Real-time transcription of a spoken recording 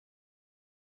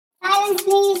Silence,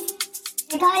 please.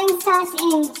 Recording starts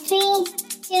in 3,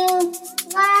 2,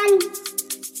 1.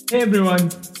 Hey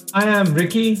everyone, I am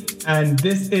Ricky and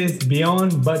this is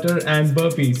Beyond Butter and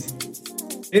Burpees.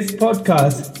 This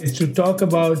podcast is to talk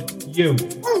about you.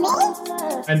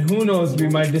 And who knows, we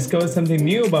might discover something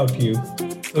new about you.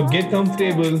 So get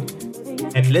comfortable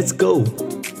and let's go.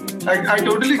 I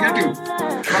totally get you.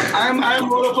 I'm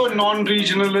more of a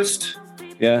non-regionalist,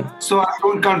 Yeah, so I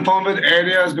don't conform with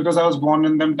areas because I was born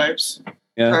in them types.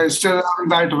 yeah, I still am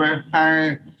that way.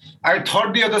 I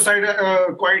thought the other side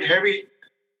quite heavy.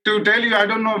 To tell you, I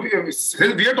don't know.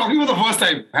 We are talking for the first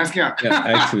time. yeah,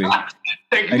 actually.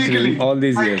 Technically, All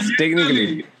these years.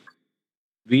 Technically.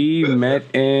 We met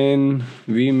in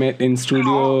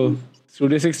Studio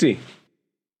 60.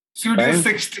 Studio Right?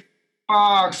 60.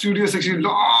 Studio 60,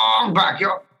 long back,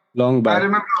 yeah. Long I back.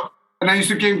 remember. And I used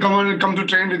to come to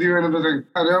train with you and everything.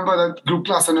 I remember that group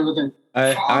class and everything.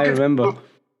 I remember.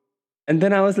 And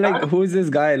then I was like, who is this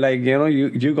guy? Like,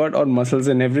 you got all muscles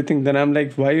and everything. Then I'm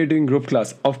like, why are you doing group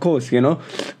class? Of course,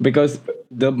 because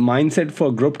the mindset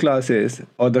for group classes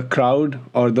or the crowd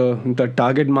or the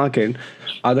target market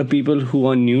are the people who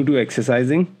are new to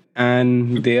exercising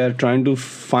and they are trying to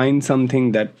find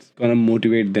something that's going to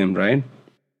motivate them, right?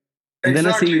 And then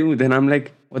I see you, then I'm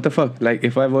like, what the fuck? Like,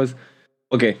 if I was,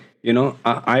 okay,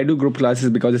 I do group classes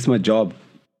because it's my job.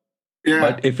 Yeah.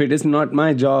 But if it is not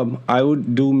my job, I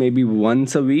would do maybe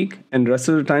once a week, and rest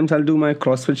of the times I'll do my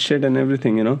CrossFit shit and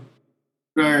everything.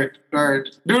 Right.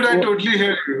 Dude, I totally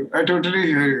hear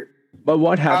you. But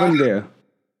what happened there?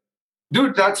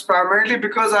 Dude, that's primarily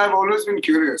because I've always been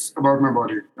curious about my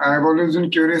body. I've always been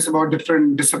curious about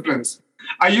different disciplines.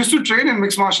 I used to train in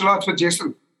mixed martial arts with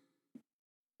Jason.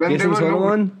 When Jason no-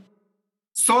 Solomon?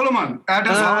 Solomon, at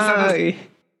his house.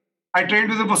 I trained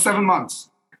with him for 7 months.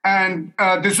 And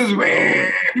this is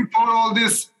way before all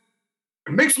this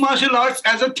mixed martial arts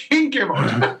as a thing came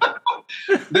out.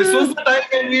 This was the time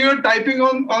when we were typing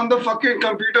on the fucking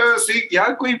computer, see,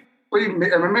 yaar, koi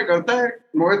MMA karta hai,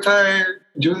 Muay Thai,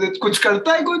 Jiu-Jitsu, kuch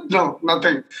karta hai, kuch? No,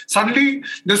 nothing. Suddenly,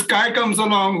 this guy comes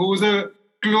along who's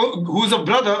a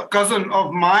brother, cousin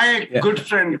of my good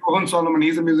friend, Rohan Solomon.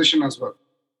 He's a musician as well.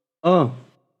 Oh,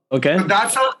 okay. So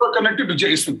that's how I got connected to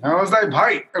Jason. I was like,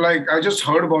 bhai, I just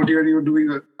heard about you and you were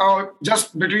doing it. Oh,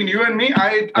 just between you and me,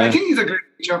 I think he's a great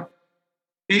teacher.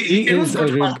 He is a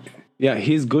real,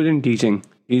 he's good in teaching.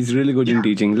 He's really good in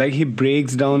teaching. Like, he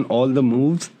breaks down all the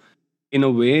moves in a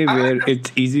way where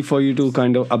it's easy for you to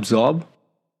kind of absorb.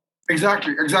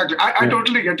 Exactly. I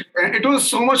totally get it. And it was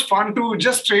so much fun to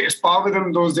just spar with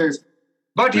him those days.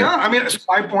 But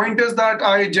my point is that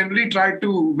I generally try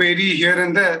to vary here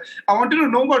and there. I wanted to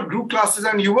know about group classes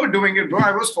and you were doing it, bro.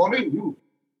 I was following you.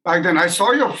 Back then, I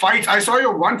saw your fights. I saw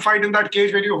your one fight in that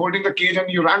cage where you were holding the cage and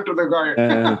you ran to the guy.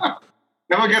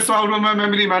 Never gets out of my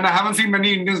memory, man. I haven't seen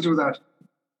many Indians do that.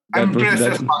 I'm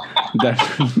impressed.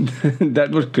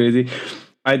 That was crazy.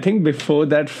 I think before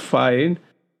that fight,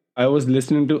 I was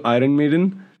listening to Iron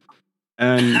Maiden.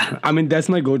 And I mean, that's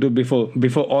my go-to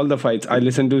before all the fights. I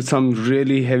listen to some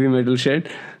really heavy metal shit.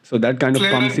 So that kind of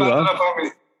pumps you up.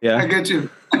 Yeah. I get you.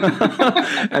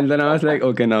 And then I was like,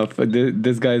 okay, now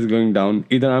this guy is going down.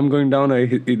 Either I'm going down or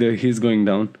either he's going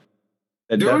down.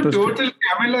 Dude, totally.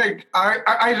 I mean, like,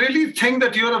 I really think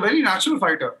that you're a very natural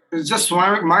fighter. It's just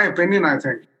my opinion, I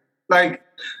think. Like,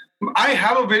 I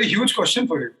have a very huge question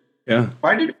for you. Yeah.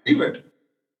 Why did you leave it?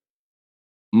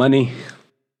 Money.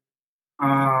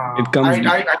 It comes.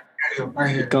 I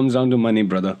hear. It comes down to money,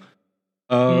 brother.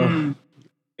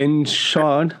 In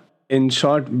short,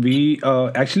 we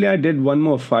actually I did one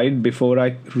more fight before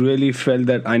I really felt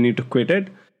that I need to quit it,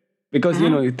 because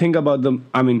you think about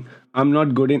I mean, I'm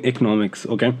not good in economics,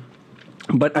 okay,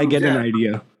 but I get an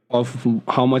idea of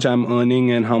how much I'm earning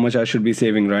and how much I should be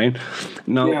saving, right?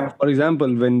 Now, for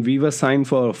example, when we were signed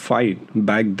for a fight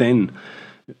back then,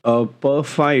 per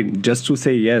fight, just to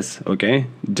say yes, okay,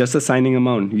 just a signing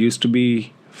amount used to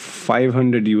be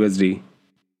 500 USD.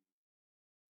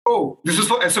 Oh, this is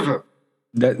for SFL.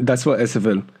 That's for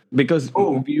SFL, because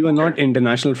we were not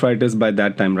international fighters by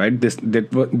that time, right?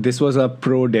 This was a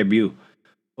pro debut.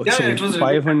 So it was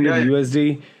 500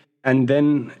 USD, and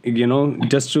then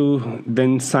just to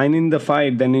then sign in the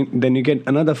fight, then you get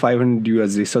another 500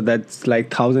 USD. So that's like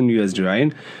 1,000 USD,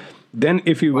 right? Then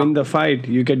if you win the fight,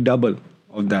 you get double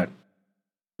of that.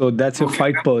 So that's your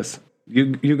fight purse.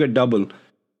 You get double.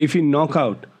 If you knock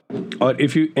out or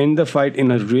if you end the fight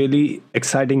in a really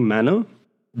exciting manner,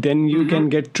 then you can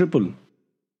get triple.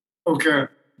 Okay.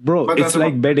 Bro, But it's that's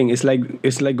like betting. It's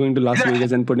like going to Las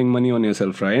Vegas and putting money on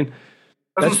yourself, right?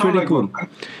 That's Doesn't sound pretty like cool. work.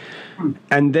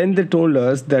 And then they told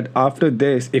us that after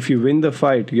this, if you win the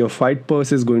fight, your fight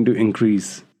purse is going to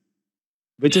increase,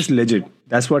 which is legit.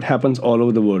 That's what happens all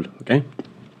over the world. Okay.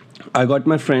 I got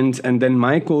my friends, and then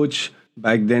my coach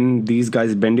back then, these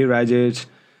guys, Bendy Rajic,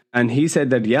 and he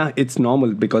said that, yeah, it's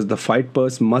normal because the fight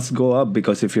purse must go up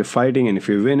because if you're fighting and if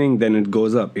you're winning, then it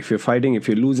goes up. If you're fighting, if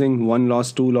you're losing, one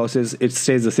loss, two losses, it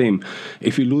stays the same.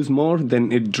 If you lose more, then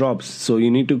it drops. So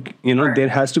you need to, there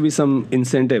has to be some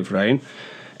incentive, right?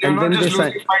 You're And not then they just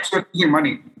losing fights, you're losing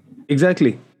money.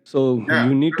 exactly. So Yeah.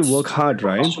 you need to work hard,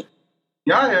 right?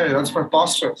 Yeah, that's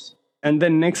preposterous. And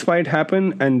then next fight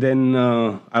happened, and then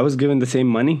I was given the same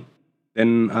money.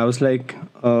 Then I was like,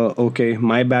 okay,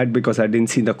 my bad because I didn't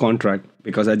see the contract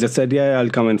because I just said, yeah, I'll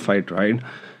come and fight, right?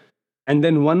 And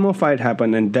then one more fight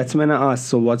happened, and that's when I asked,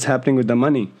 so what's happening with the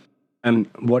money? And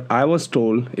what I was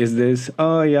told is this,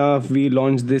 oh yeah, we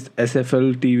launched this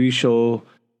SFL TV show,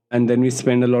 and then we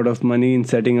spend a lot of money in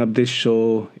setting up this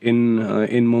show in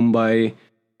Mumbai.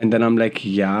 And then I'm like,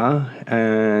 yeah,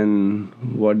 and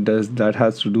what does that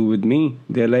has to do with me?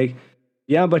 They're like,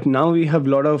 yeah, but now we have a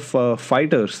lot of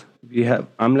fighters.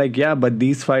 I'm like, yeah, but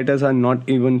these fighters are not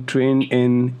even trained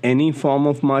in any form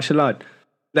of martial art.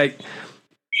 Like,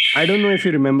 I don't know if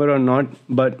you remember or not,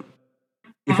 but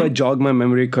if I jog my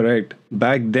memory correct,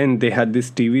 back then they had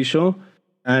this TV show,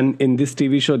 and in this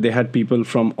TV show they had people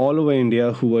from all over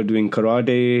India who were doing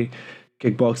karate,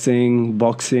 kickboxing,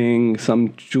 boxing, some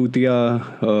chutia,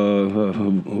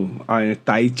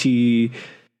 tai chi,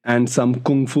 and some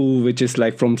kung fu, which is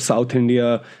like from South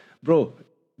India. Bro,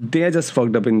 they are just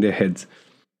fucked up in their heads.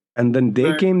 And then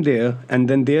they came there, and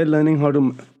then they're learning how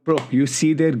to. Bro, you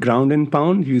see their ground and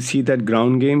pound, you see that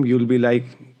ground game, you'll be like,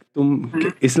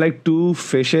 it's like two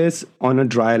fishes on a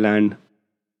dry land,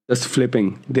 just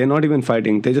flipping. They're not even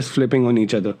fighting, they're just flipping on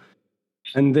each other.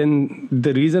 And then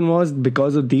the reason was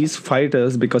because of these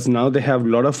fighters, because now they have a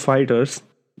lot of fighters,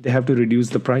 they have to reduce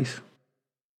the price.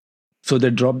 So they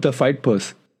dropped the fight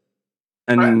purse.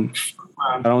 And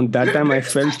around that time, I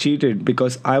felt cheated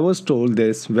because I was told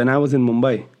this when I was in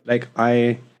Mumbai. Like,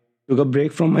 I took a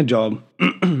break from my job.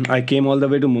 I came all the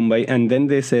way to Mumbai, and then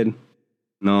they said,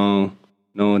 no,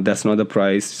 that's not the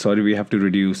price. Sorry, we have to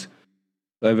reduce.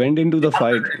 So I went into the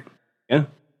fight, yeah,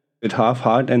 with half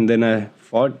heart, and then I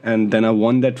fought, and then I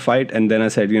won that fight, and then I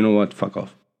said, you know what, fuck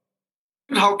off.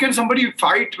 How can somebody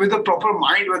fight with a proper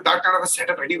mind with that kind of a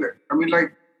setup anywhere? I mean,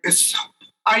 like,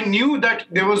 I knew that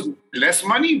there was less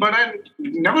money, but I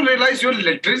never realized you're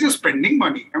literally just spending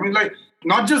money. I mean, like,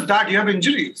 not just that, you have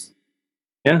injuries.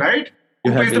 Yeah, right?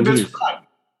 you Who have pays the bills injuries. for that?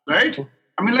 Right?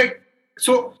 I mean, like,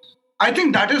 so I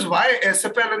think that is why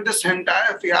SFL and this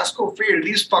entire fiasco failed.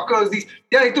 These fuckers,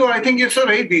 I think it's a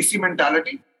very desi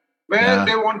mentality where Yeah.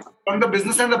 they want to run the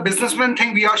business and the businessmen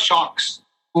think we are sharks.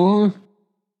 Mhm.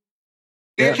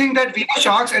 They Yeah. think that we are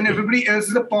sharks and everybody else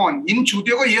is a pawn. इन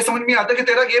चूतियों को ये समझ में आता है कि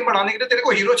तेरा game बढ़ाने के लिए तेरे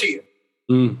को हीरो चाहिए.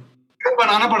 Mm. तेरे को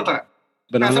बनाना पड़ता है.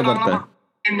 बनाना पैसा डालना पड़ता है. पड़ता है.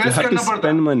 You Invest have to करना पड़ता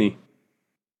है. spend money.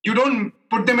 You don't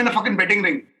put them in a fucking betting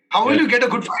ring. How will Yeah. you get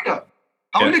a good fighter?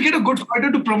 How will Yeah. you get a good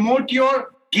fighter to promote your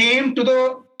game to the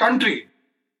country?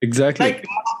 Exactly. Like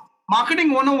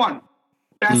marketing 101.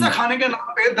 पैसा खाने के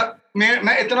नाम पे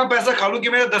मैं इतना पैसा खा लूं कि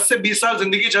मेरा 10 से 20 साल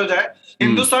जिंदगी चल जाए.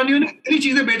 हिंदुस्तानियों ने इतनी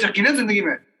चीजें बेच रखी ना जिंदगी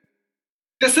में.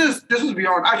 This is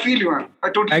beyond. I feel you, man. I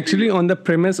totally Actually, on the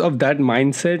premise of that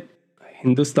mindset,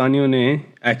 Hindustaniyon ne,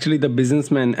 actually the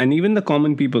businessmen and even the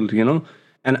common people,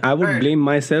 and I would Right. blame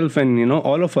myself and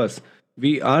all of us,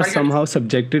 we are get somehow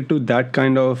subjected to that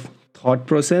kind of thought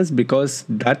process because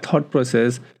that thought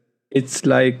process,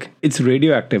 it's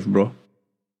radioactive, bro.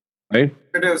 Right?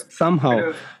 it is. Somehow It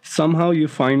is. somehow you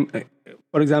find,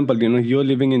 for example, you're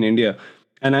living in India,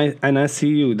 and I see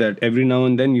you that every now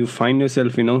and then you find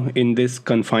yourself in this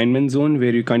confinement zone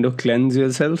where you kind of cleanse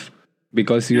yourself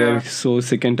because you Yeah. are so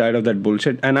sick and tired of that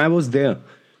bullshit. And I was there,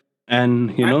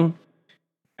 and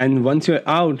and once you're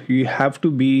out, you have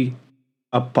to be,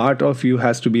 a part of you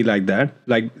has to be like that,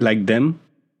 like them,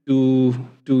 to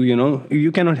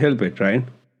you cannot help it, right?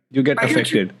 You get I get you.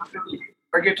 affected.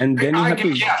 I get you. And then you I have get,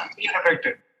 to- yeah, you get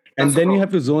affected. And That's the then you problem.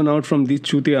 have to zone out from these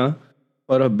chutia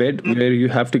for a bit, where you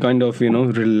have to kind of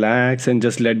relax and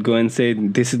just let go and say,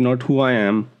 this is not who I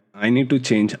am. I need to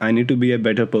change. I need to be a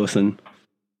better person,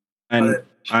 and Correct.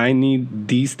 I need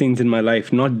these things in my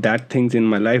life, not that things in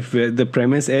my life where the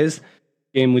premise is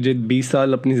कि मुझे 20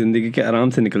 साल अपनी जिंदगी के आराम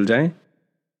से निकल जाए.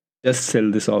 Just sell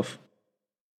this off,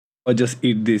 or just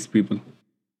eat these people.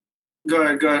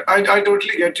 Good. I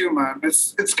totally get you, man.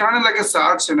 It's kind of like a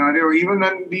sad scenario. Even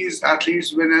when these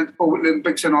athletes win at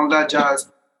Olympics and all that jazz,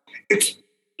 it's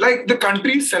like the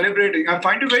country is celebrating. I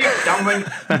find it very dumb when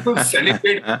people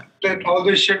celebrate that all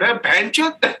this shit. है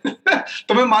बहनचोद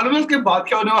तुम्हें मालूम है उसके बाद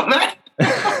क्या होने वाला है?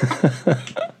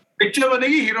 पिक्चर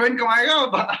बनेगी, हीरोइन कमाएगा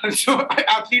और जो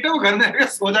एथलीट है वो घर में आएगा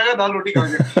सो जाएगा दाल रोटी खा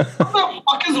के. What the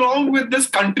fuck is wrong with this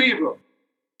country, bro?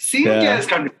 Scene क्या है इस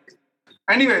country?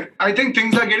 Anyway, I think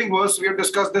things are getting worse. We have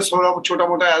discussed this whole chota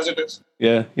mota as it is.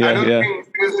 Yeah. I don't think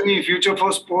there's any future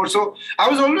for sports. So I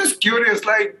was always curious,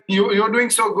 like you're doing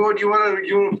so good.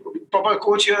 You're proper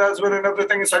coach here as well and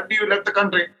everything. Suddenly you left the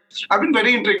country. I've been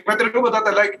very intrigued. मैं तेरे को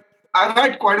बताता, like I've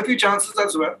had quite a few chances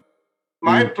as well.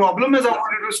 My problem is I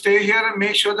wanted to stay here and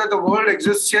make sure that the world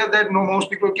exists here that most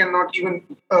people cannot even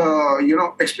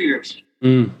experience.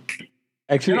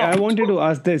 Actually, I wanted to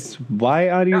ask this. Why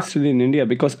are you still in India?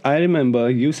 Because I remember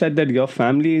you said that your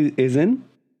family is in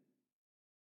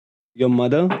your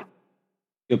mother,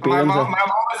 your My parents mom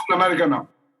is in America now.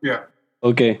 Yeah.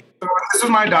 Okay. So this is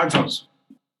my dad's house.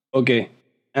 Okay.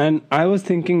 And I was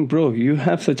thinking, bro, you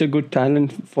have such a good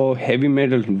talent for heavy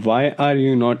metal. Why are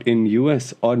you not in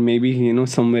US or maybe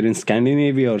somewhere in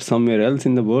Scandinavia or somewhere else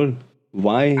in the world?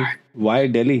 Why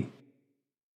Delhi?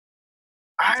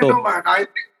 I don't know, man.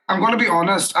 I'm going to be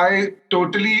honest.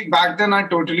 Back then, I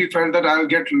totally felt that I'll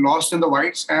get lost in the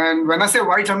whites. And when I say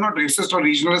whites, I'm not racist or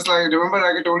regionalist. Like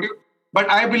I told you. But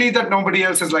I believe that nobody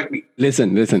else is like me.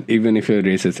 Listen. Even if you're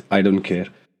racist, I don't care.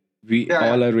 We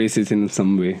all are racist in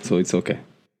some way, so it's okay.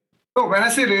 So when I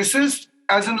say racist,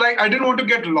 as in like, I didn't want to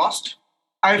get lost.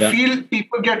 I feel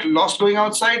people get lost going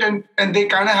outside and they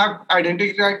kind of have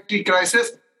identity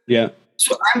crisis. Yeah.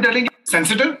 So I'm telling you,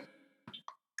 sensitive.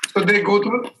 So they go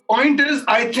through. Point is,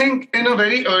 I think in a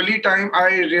very early time, I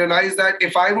realized that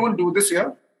if I won't do this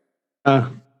here,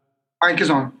 mic is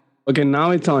on. Okay,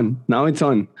 now it's on. That's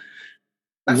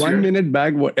 1 weird. minute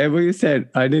back, whatever you said,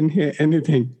 I didn't hear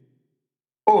anything.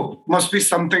 Oh, must be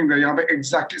something there. यहाँ पे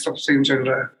exactly सब same चल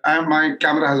रहा है. My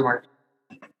camera has a mic,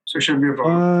 so it shouldn't be a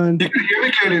problem. You can hear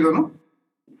me clearly, though, no?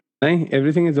 No,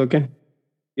 everything is okay.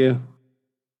 Yeah.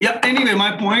 Yeah. Anyway,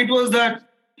 my point was that.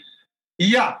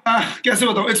 Yeah, कैसे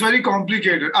बताऊँ? It's very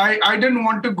complicated. I didn't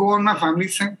want to go on my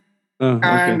family's thing,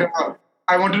 and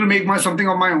I wanted to make something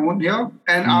of my own here.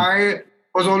 And I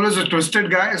was always a twisted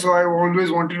guy, so I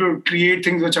always wanted to create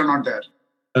things which are not there.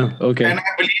 Okay. And I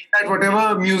believe that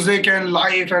whatever music and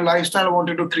life and lifestyle I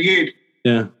wanted to create,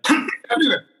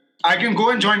 anyway, I can go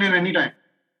and join in anytime.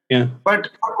 Yeah. But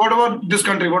what about this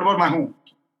country? What about my home?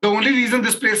 The only reason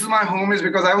this place is my home is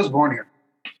because I was born here.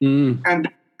 And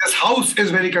this house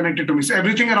is very connected to me. So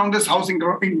everything around this house,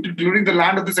 including the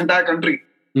land of this entire country,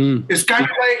 is kind of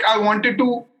like I wanted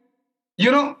to,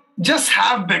 just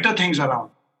have better things around,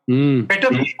 better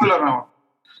people around.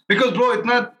 Because bro,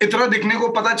 इतना दिखने को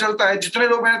पता चलता है. जितने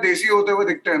लोग मैंने देसी होते हुए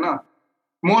दिखते हैं ना,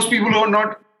 most people who are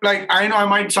not like, I know I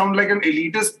might sound like an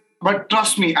elitist, but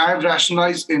trust me, I have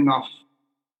rationalized enough.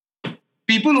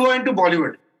 People who are into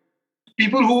Bollywood,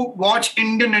 people who watch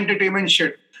Indian entertainment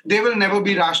shit, they will never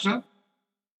be rational.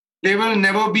 They will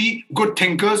never be good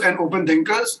thinkers and open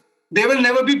thinkers. They will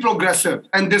never be progressive.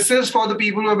 And this is for the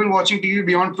people who have been watching TV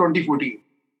beyond 2014.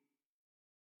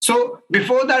 So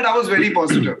before that, I was very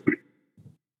positive.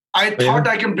 I thought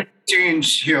I can bring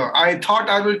change here. I thought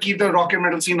I will keep the rock and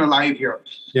metal scene alive here.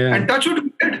 Yeah. And touch wood,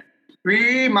 we did.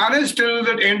 We managed till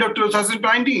the end of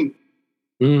 2019.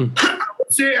 I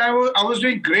would say I was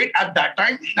doing great at that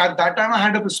time. At that time, I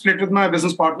had a split with my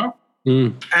business partner.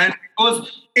 And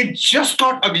because it just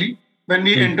got ugly when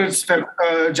we entered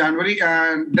January,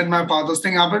 and then my father's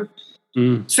thing happened.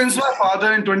 Since my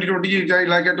father in 2020,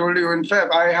 like I told you in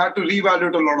Feb, I had to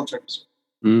reevaluate a lot of things.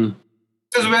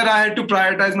 This is where I had to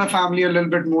prioritize my family a little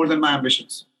bit more than my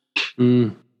ambitions.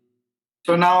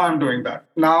 So now I'm doing that.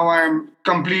 Now I'm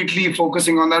completely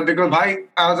focusing on that because, bhai,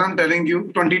 as I'm telling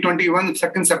you, 2021,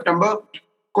 2nd September,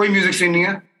 कोई music scene नहीं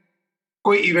है,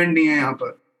 कोई event नहीं है यहाँ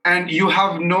पर. And you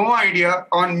have no idea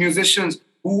on musicians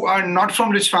who are not from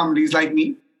rich families like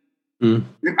me. I'm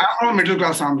from a middle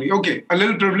class family. Okay, a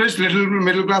little privileged, little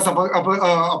middle class, upper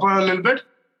a little bit,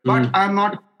 but I'm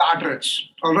not that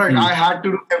rich. All right, I had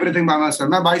to do everything by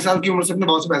myself. मैं 22 साल की उम्र से अपने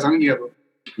बहुत से पैसा नहीं लिया था.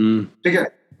 ठीक है,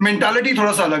 mentality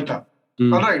थोड़ा सा अलग था.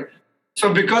 All right.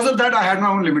 So because of that, I had my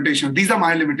own limitations. These are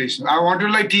my limitations. I wanted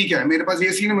to like, ठीक है, मेरे पास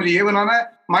ये scene है, मुझे ये बनाना है.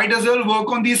 Might as well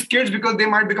work on these kids because they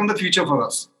might become the future for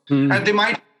us. And they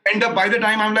might end up, by the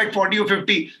time I'm like 40 or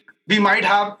 50, we might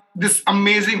have this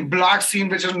amazing black scene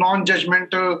which is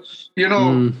non-judgmental,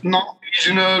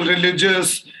 non-regional,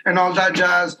 religious, and all that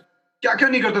jazz. क्या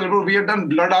नहीं करते थे, bro? We have done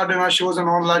blood art in our shows and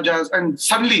all that jazz. And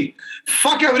suddenly,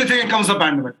 fuck everything and comes the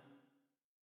pandemic.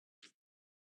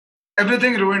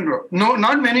 Everything ruined, bro. No,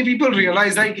 not many people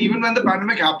realize that even when the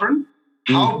pandemic happened,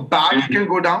 how bad it can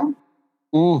go down.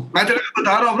 मैं तेरे को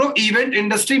बता रहा हूँ bro, event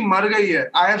industry मर गई है.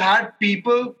 I have had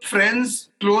people, friends,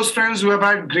 close friends who have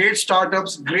had great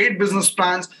startups, great business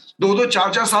plans.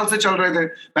 2-4 साल से चल रहे थे.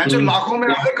 भैंचो लाखों में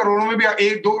आ गए, करोड़ों में भी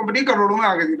 1-2 कंपनी करोड़ों में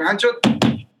आ गई थी. भैंचो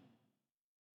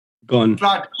Gone.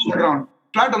 flat on the ground.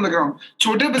 Flat on the ground.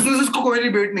 छोटे businesses को कोई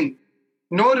rebate नहीं.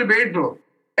 No rebate, bro.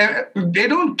 They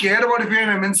don't care about if you're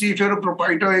an MNC, if you're a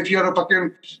proprietor, if you're a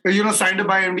fucking, signed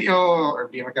by MD,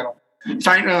 MD, मैं कह रहा हूँ.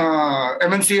 Signed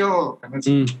MNC or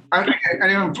MNC.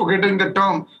 I'm forgetting the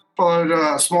term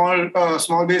for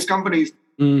small based companies.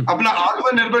 अपना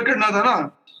आत्मनिर्भर करना था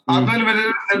ना.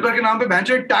 आत्मनिर्भर के नाम पे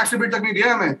भैंचो एक टैक्स रिबेट तक नहीं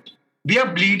दिया हमें. We are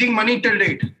bleeding money till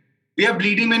date. We are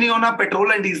bleeding money on our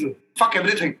petrol and diesel. Fuck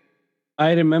everything.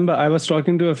 I remember I was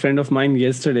talking to a friend of mine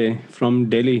yesterday from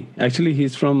Delhi. Actually,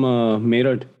 he's from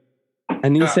Meerut.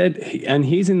 And he said, and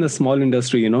he's in the small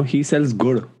industry, he sells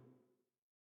good.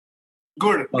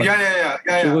 Good. Yeah.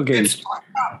 Sugarcane.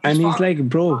 And he's like,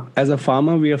 bro, as a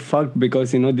farmer, we are fucked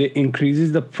because, they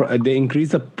increase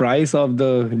the price of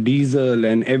the diesel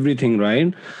and everything,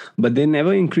 right? But they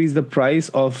never increase the price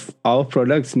of our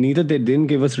products. Neither they didn't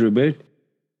give us rebate.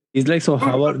 He's like, so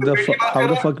how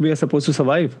the fuck we are supposed to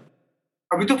survive?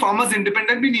 अभी तो farmers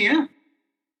independent भी नहीं है.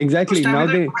 Exactly. Now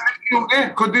they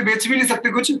खुद भी बेच भी नहीं सकते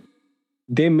कुछ.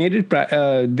 They made it.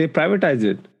 They privatized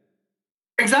it.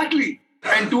 Exactly.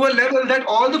 And to a level that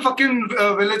all the fucking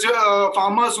villager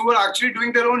farmers who are actually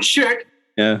doing their own shit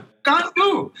can't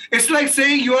do. It's like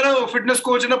saying you are a fitness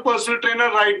coach and a personal trainer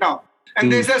right now.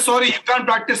 And they say, sorry, you can't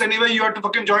practice anyway. You have to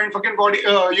fucking join fucking body.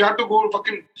 You have to go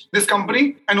fucking this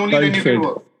company and only then you can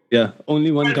work. Yeah,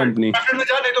 only one company.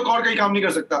 नहीं तो और कहीं काम नहीं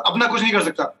कर सकता. अपना कुछ नहीं कर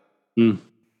सकता.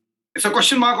 It's a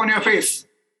question mark on your face.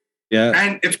 Yeah.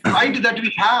 And it's a right that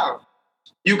we have.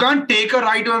 You can't take a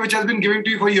right away which has been given to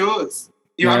you for years.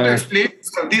 You have to explain.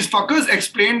 These fuckers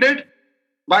explained it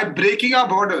by breaking our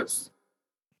borders.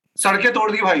 सड़कें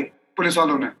तोड़ दी भाई police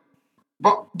वालों ने.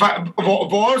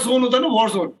 War zone होता है ना, war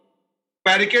zone.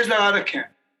 Barricades लगा रखे हैं.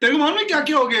 तेरे को मालूम है क्या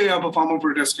क्या हो गया यहाँ पर farmer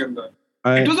protest के अंदर?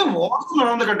 It was a war zone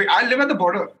around the country. I live at the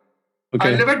border. Okay.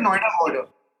 I live at Noida border.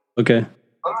 Okay.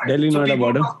 Right. Delhi Noida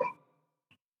border.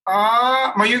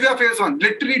 Mayuga phase 1,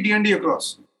 literally D&D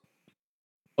across.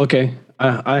 Okay,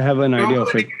 I have an idea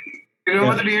of it. You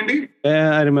remember the D&D?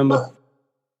 Yeah, I remember.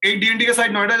 एक D&D के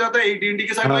side Noida जाता है, एक D&D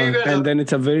के side Mayuga जाता है. And then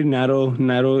it's a very narrow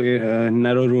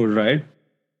road, right?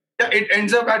 Yeah, it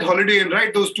ends up at Holiday Inn,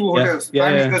 right? Those two hotels.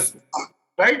 Yeah.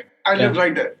 Right? I live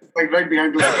right there, like right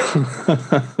behind those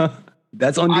hotels.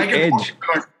 That's on the edge.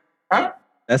 Huh?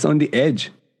 That's on the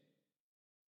edge.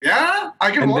 Yeah,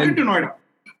 I can walk into Noida.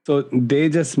 So they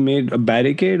just made a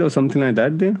barricade or something like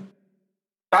that there?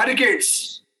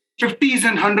 Barricades. 50s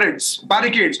and 100s.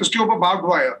 Barricades. Uske upar barbed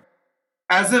wire.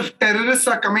 As if terrorists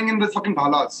are coming in with fucking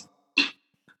bhalas.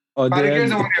 Or they're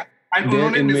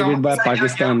invaded by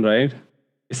Pakistan, right?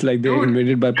 It's like they're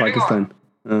invaded by Pakistan.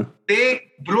 They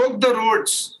broke the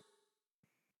roads.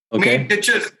 Okay. Made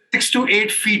ditches 6 to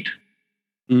 8 feet.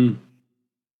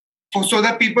 So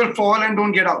that people fall and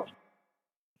don't get out.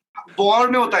 War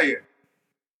mein hota hai.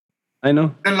 I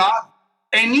know.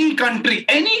 Any country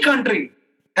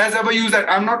has ever used that.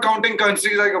 I'm not counting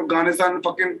countries like Afghanistan,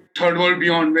 fucking third world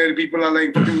beyond, where people are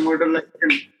like fucking murder like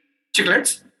fucking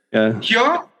chiclets. Yeah.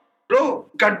 Here, bro,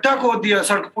 गड्ढा खोद दिया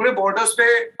सड़क पूरे borders पे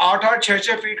 8-8,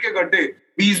 6-6 feet के गड्ढे,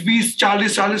 20-20,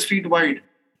 40-40 feet wide.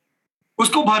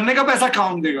 उसको भरने का पैसा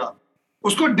कौन देगा?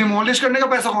 उसको डिमोलिश करने का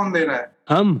पैसा कौन दे रहा है?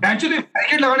 हम. एक्चुअली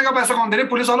बैरिकेड लगाने का पैसा कौन दे रहा है?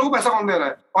 पुलिस वालों को पैसा कौन दे रहा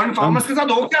है? और इन फार्मर्स के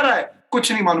साथ हो क्या रहा है?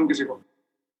 कुछ नहीं मालूम किसी को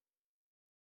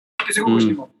कुछ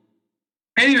नहीं मालूम.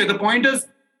 Anyway, the point is,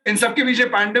 इन सब के पीछे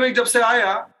पैंडेमिक जब से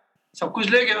आया, सब कुछ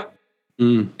ले गया.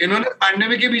 इन्होंने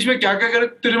पैंडेमिक के बीच में क्या क्या करे?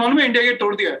 तेरे मालूम है इंडिया गेट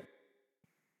तोड़ दिया है.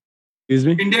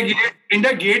 इंडिया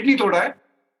गेट नहीं तोड़ा है.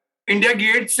 इंडिया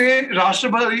गेट से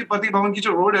राष्ट्रपति भवन की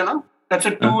जो रोड है ना, that's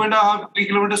a 2.5-3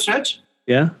 kilometer stretch.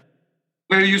 Yeah.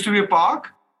 Where it used to be a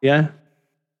park. Yeah.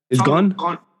 It's gone?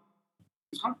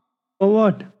 It's gone. For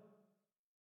what?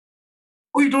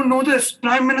 Oh, you don't know this?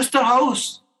 Prime Minister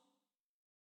house.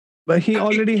 But he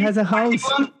already has a house.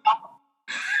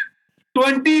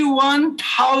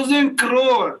 21,000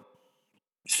 crore.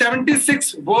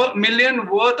 76 million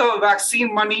worth of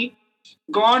vaccine money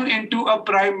gone into a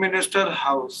Prime Minister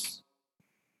house.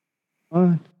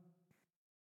 What?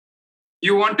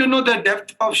 You want to know the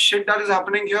depth of shit that is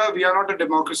happening here? We are not a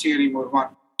democracy anymore. 1.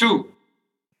 2.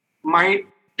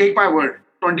 Take my word.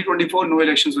 2024, no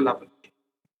elections will happen.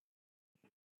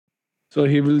 So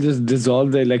he will just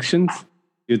dissolve the elections?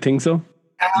 You think so?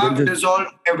 Dissolve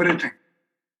everything.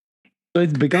 So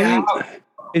it's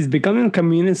becoming a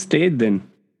communist state then.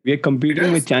 We are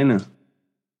competing with China.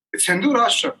 It's Hindu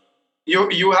Rashtra.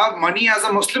 You have money as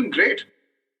a Muslim, great.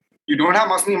 You don't have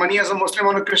money as a Muslim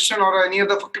or a Christian or any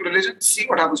other fucking religion, see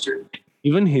what happens to you.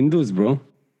 Even Hindus, bro.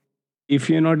 If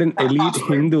you're not an elite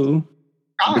Hindu,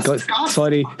 because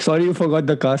sorry, you forgot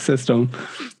the caste system.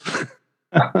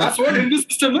 That's what Hindu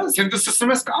system is. Hindu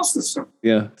system is caste system.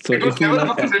 Yeah. So it was if you're never a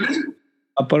not fucking religion.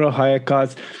 upper or higher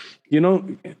caste,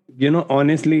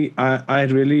 honestly, I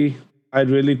really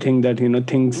think that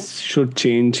things should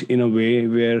change in a way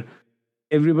where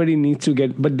everybody needs to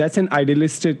get, but that's an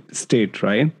idealistic state,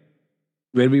 right?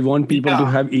 Where we want people to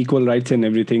have equal rights and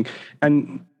everything.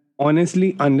 And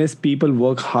honestly, unless people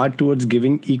work hard towards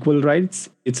giving equal rights,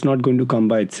 it's not going to come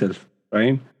by itself,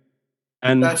 right?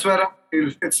 And that's where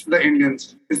it's the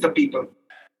Indians, it's the people.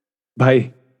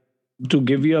 Bhai, to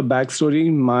give you a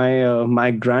backstory,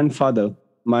 my grandfather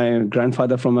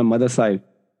from my mother's side,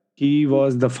 he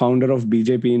was the founder of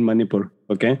BJP in Manipur.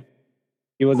 Okay,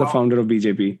 he was the founder of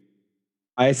BJP.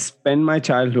 I spent my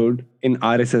childhood in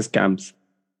RSS camps,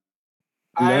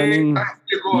 learning.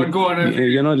 Go on.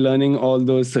 Learning all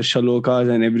those shalokas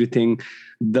and everything.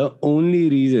 The only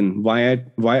reason why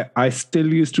I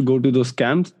still used to go to those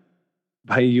camps,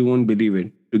 bhai, you won't believe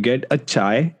it, to get a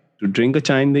chai, to drink a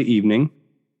chai in the evening,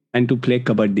 and to play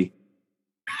kabaddi.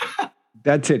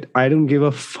 That's it. I don't give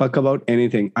a fuck about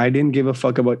anything. I didn't give a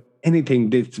fuck about anything.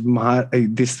 This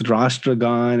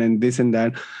Rashtragan and this and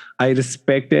that. I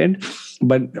respect it.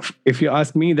 But if you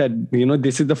ask me that,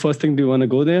 this is the first thing, do you want to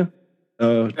go there?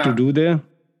 To do there?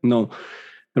 No.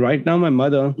 Right now, my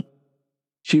mother,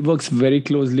 she works very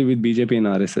closely with BJP and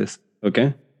RSS.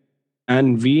 Okay.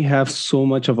 And we have so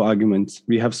much of arguments.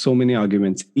 We have so many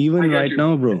arguments. Even right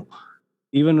now, bro.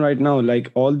 Even right now, like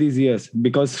all these years,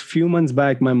 because few months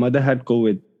back, my mother had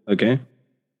COVID, okay?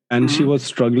 And she was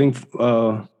struggling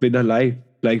with her life.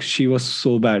 Like she was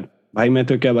so bad. Bhai, main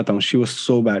to kya bataun? She was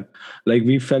so bad. Like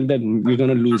we felt that we're going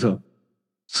to lose her.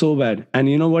 So bad. And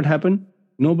you know what happened?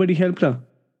 Nobody helped her.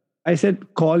 I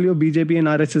said, call your BJP and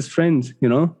RSS friends,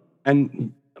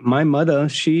 And my mother,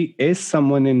 she is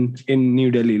someone in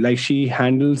New Delhi. Like she's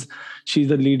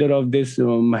the leader of this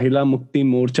Mahila Mukti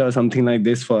Morcha, something like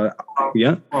this Wow.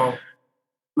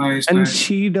 Nice. And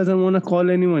she doesn't want to call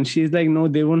anyone. She's like, no,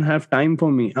 they won't have time for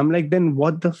me. I'm like, then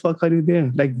what the fuck are you there?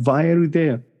 Like, why are you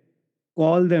there?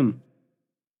 Call them.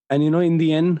 And in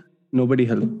the end, nobody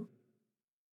helped.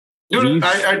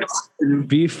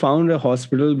 We found a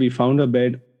hospital, we found a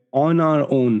bed on our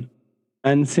own.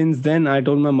 And since then, I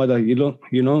told my mother,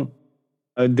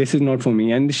 this is not for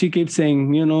me. And she keeps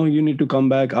saying, you need to come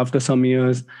back after some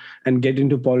years and get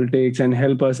into politics and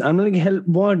help us. I'm like, help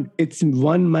what? It's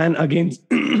one man against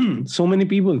so many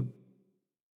people.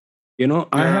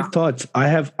 I have thoughts. I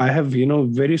have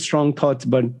very strong thoughts,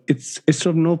 but it's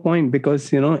of no point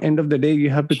because, end of the day, you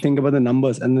have to think about the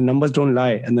numbers and the numbers don't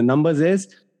lie. And the numbers is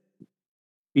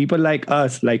people like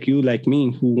us, like you, like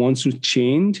me, who wants to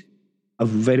change are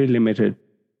very limited.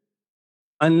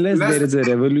 Unless there is a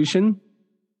revolution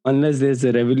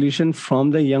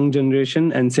from the young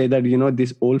generation and say that,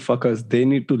 these old fuckers, they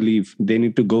need to leave. They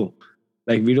need to go.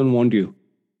 Like, we don't want you.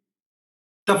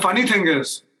 The funny thing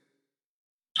is,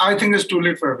 I think it's too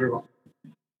late for everyone.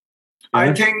 Yeah.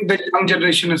 I think the young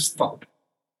generation is fucked.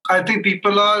 I think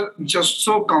people are just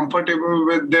so comfortable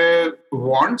with their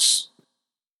wants,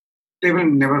 they will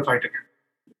never fight again.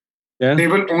 Yeah. They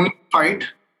will only fight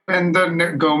when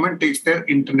the government takes their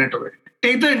internet away.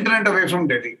 Take the internet away from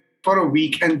Delhi for a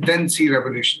week and then see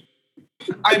revolution.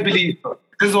 I believe so.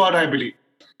 This is what I believe.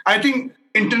 I think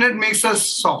internet makes us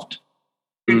soft.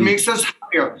 It makes us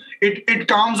happier. It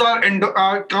calms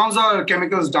our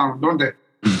chemicals down, don't they?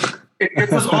 It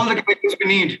gives us all the chemicals we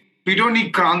need. We don't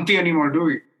need Kranti anymore, do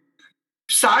we?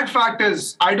 Sad fact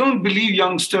is, I don't believe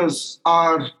youngsters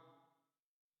are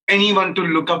anyone to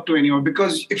look up to anymore.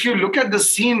 Because if you look at the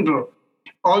scene, bro,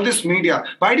 all this media,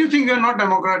 why do you think we are not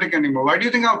democratic anymore? Why do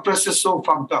you think our press is so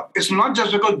fucked up? It's not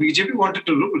just because BJP wanted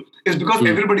to rule. It's because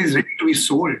everybody is ready to be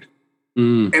sold.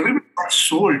 Everybody got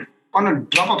sold on a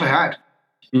drop of a hat.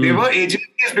 There were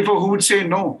agencies before who would say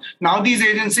no. Now these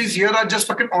agencies here are just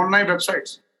fucking online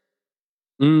websites.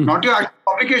 Not your actual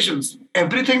publications.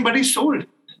 Everything but is sold.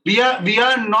 We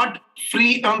are not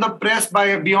free on the press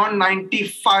by beyond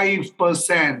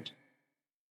 95%.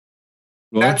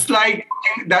 What? That's like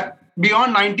that.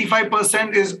 Beyond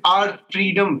 95% is our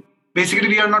freedom. Basically,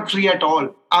 we are not free at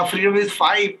all. Our freedom is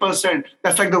 5%.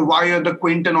 That's like the Wire, the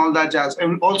Quint, and all that jazz,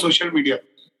 and all social media.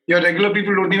 Your regular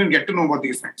people don't even get to know about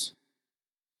these things.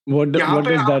 What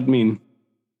does that mean?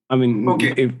 I mean,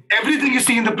 okay. Everything you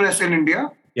see in the press in India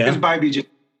is by BJP.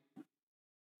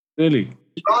 Really?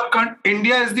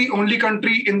 India is the only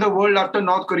country in the world after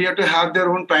North Korea to have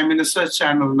their own Prime Minister's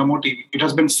channel, Namo TV. It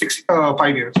has been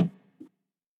 5 years.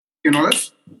 You know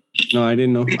this? No, I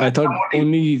didn't know. We I have thought Namo TV.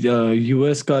 only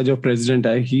US ka jo president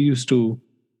hai, he used to.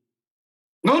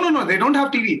 No. They don't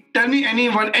have TV. Tell me any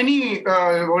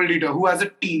world leader who has a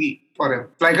TV for him,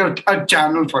 like a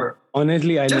channel for him.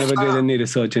 Honestly, I Just, never did any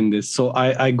research in this, so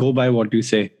I go by what you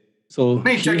say. So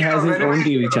No, check he it has out, his wherever own you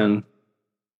TV go. channel.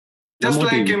 Just Namo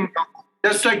like TV.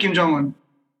 Kim Jong-un.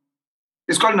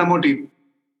 It's called Namo TV.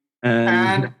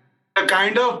 And the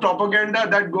kind of propaganda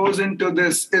that goes into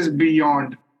this is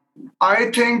beyond.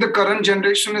 I think the current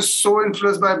generation is so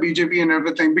influenced by BJP and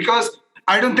everything because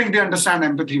I don't think they understand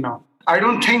empathy now. I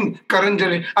think current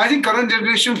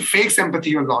generation fakes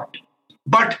empathy a lot,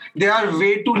 but they are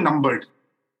way too numbered.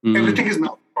 Everything is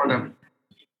numbers for them.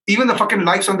 Even the fucking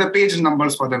likes on their page is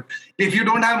numbers for them. If you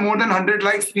don't have more than 100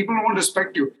 likes, people won't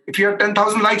respect you. If you have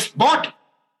 10,000 likes, bot,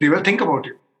 they will think about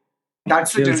you.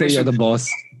 That's the They'll say you're generation. the boss.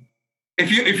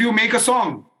 If you make a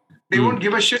song, they won't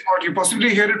give a shit about you.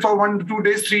 Possibly hear it for 1 to 2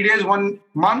 days, 3 days, 1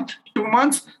 month, 2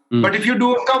 months. But if you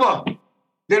do a cover,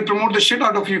 they'll promote the shit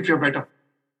out of you if you're better.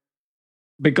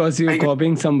 Because you're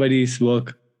copying somebody's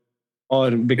work. Or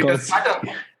It because... doesn't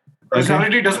matter.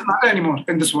 Personality doesn't matter anymore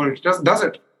in this world. Does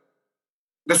it?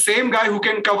 The same guy who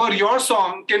can cover your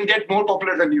song can get more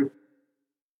popular than you.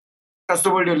 That's the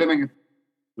world you're living in.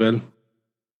 Well,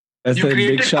 that's You the big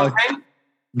created shark. something.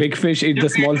 Big fish eat You the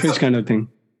small created fish kind of thing.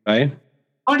 Right?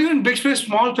 Not even big fish,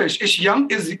 small fish. It's young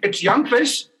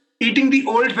fish eating the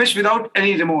old fish without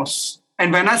any remorse.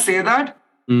 And when I say that,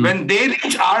 when they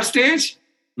reach our stage,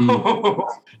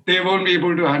 they won't be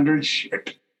able to handle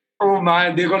shit. Oh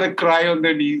man, they're gonna cry on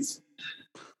their knees.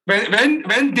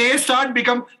 When they start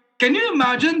become, can you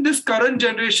imagine this current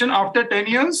generation after 10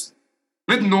 years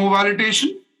with no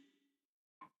validation?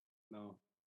 No.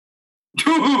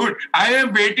 Dude, I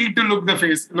am waiting to look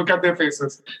at their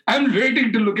faces. I'm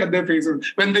waiting to look at their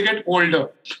faces when they get older.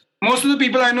 Most of the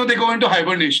people I know, they go into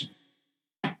hibernation.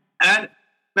 And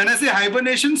when I say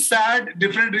hibernation, sad,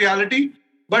 different reality,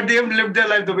 but they have lived their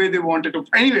life the way they wanted to.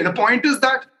 Anyway, the point is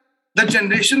that the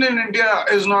generation in India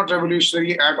is not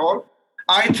revolutionary at all.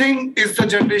 I think it's the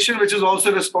generation which is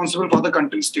also responsible for the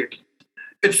country state.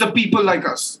 It's the people like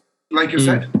us, like you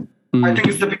said. I think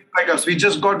it's the people like us. We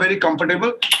just got very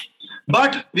comfortable.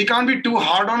 But we can't be too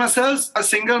hard on ourselves. A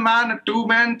single man, 2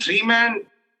 men, 3 men,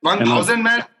 1,000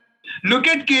 men. Look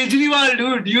at Kejriwal,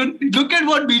 dude. You look at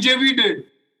what BJP did.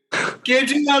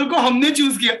 Kejriwal ko humne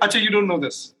choose kiya. Acha, you don't know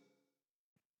this.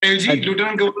 LG,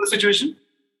 Lieutenant Governor situation.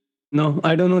 No,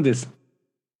 I don't know this.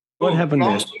 What happened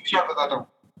long there? Story short, batata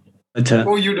hu. Acha.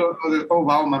 Oh, you don't know this. Oh,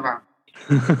 wow, my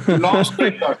man. Long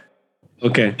story short.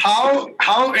 Okay.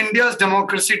 How India's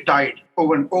democracy died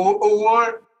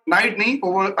overnight,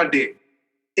 over a day.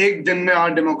 Ek din mein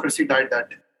our democracy died that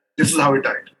day. This is how it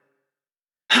died.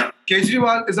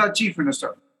 Kejriwal is our chief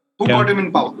minister. Who got him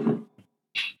in power?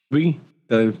 We,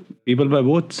 the people by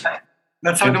votes.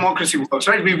 That's how democracy works,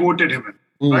 right? We voted him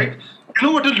in, right? You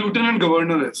know what a lieutenant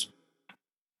governor is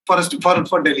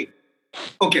for Delhi?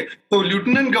 Okay, so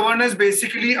lieutenant governor is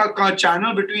basically a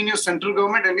channel between your central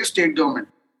government and your state government.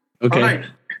 Okay. All right,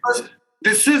 because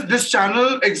this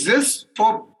channel exists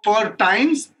for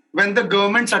times when the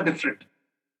governments are different,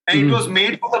 and it was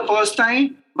made for the first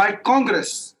time by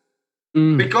Congress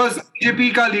because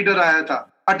BJP ka leader aaya tha,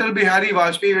 Atal Bihari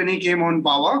Vajpayee, when he came on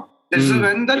power. This is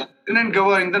when the lieutenant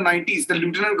governor in the 90s, the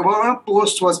lieutenant governor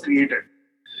post was created.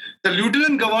 The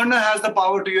lieutenant governor has the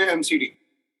power to your MCD.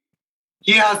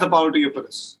 He has the power to your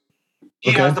police.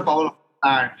 He has the power of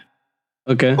land.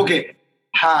 Okay.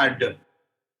 Had.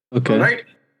 Okay. Right?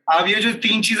 अब ये जो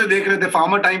 3 चीजें देख रहे थे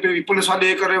farmer time पे भी police वाले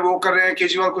ये कर रहे हैं वो कर रहे हैं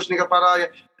केजरीवाल कुछ नहीं कर पा रहा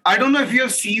है. I don't know if you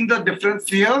have seen the difference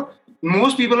here.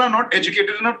 Most people are not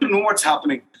educated enough to know what's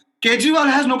happening.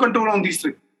 Kejriwal has no control on these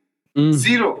three.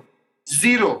 Zero.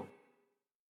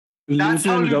 That's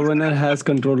how Lieutenant governor has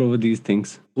control over these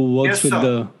things. Who works with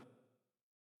the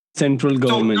central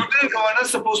government. So lieutenant governor is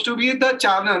supposed to be the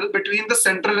channel between the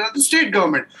central and the state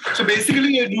government. So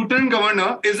basically, a lieutenant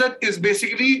governor is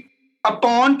basically a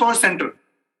pawn for central.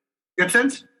 Get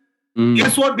sense?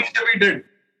 Guess what BJP did?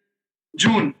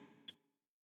 June.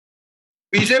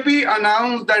 BJP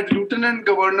announced that lieutenant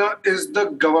governor is the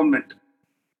government.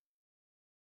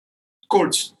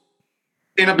 Courts.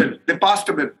 In a bill. They passed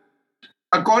a bill.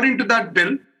 According to that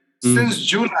bill, since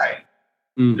July,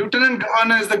 lieutenant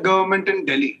governor is the government in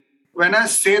Delhi. When I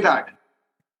say that,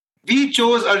 we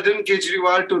chose Arvind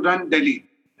Kejriwal to run Delhi.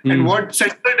 And what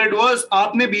Central did was,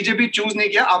 आपने BJP choose नहीं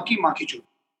किया, आपकी माँ की choose.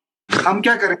 हम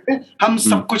क्या करेंगे? हम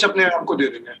सब कुछ अपने आप को दे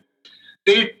देंगे.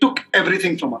 They took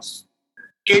everything from us.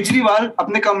 Kejriwal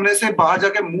अपने कमरे से बाहर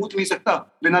जाके मूत नहीं सकता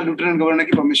बिना लेफ्टिनेंट गवर्नर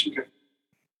की परमिशन के.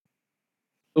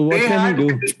 So what They can he had do?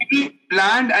 basically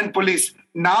land and police.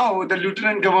 Now the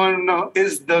lieutenant governor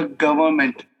is the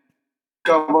government.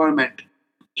 Government.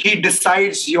 He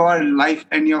decides your life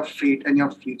and your fate and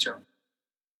your future.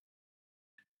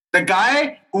 The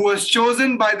guy who was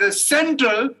chosen by the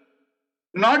central,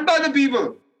 not by the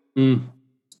people. Hmm.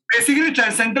 Basically,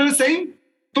 central is saying,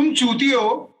 तुम चूती हो,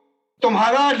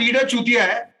 तुम्हारा leader चूतिया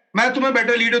है, मैं तुम्हें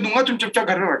better leader दूंगा, तुम चुपचाप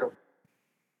घर में बैठो.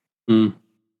 Hmm.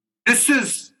 This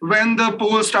is when the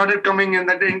polls started coming in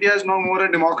that India is no more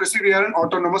a democracy, we are an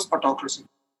autonomous autocracy.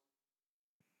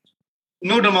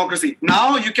 No democracy.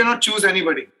 Now you cannot choose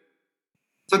anybody.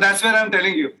 So that's where I'm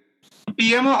telling you.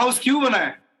 PMO house क्यों बना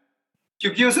है?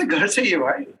 क्योंकि उसे घर चाहिए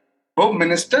भाई. वो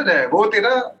minister है, वो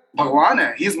तेरा भगवान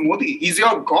है. He's Modi. He's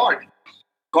your God.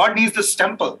 God needs this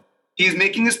temple. He's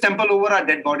making his temple over our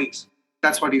dead bodies.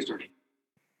 That's what he's doing.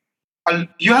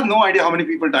 You have no idea how many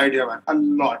people died here, man. A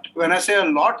lot. When I say a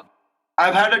lot,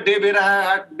 I've had a day where I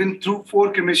had been through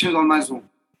 4 cremations on my Zoom.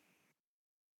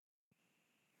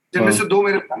 जिनमें से 2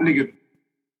 मेरे family के.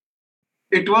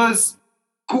 It was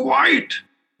quite.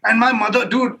 And my mother,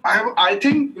 dude, I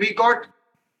think we got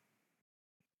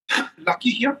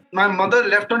lucky here. My mother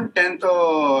left on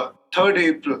 3rd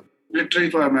April, literally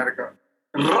for America,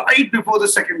 right before the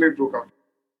second wave broke out.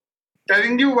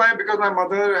 Telling you why? Because my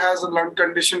mother has a lung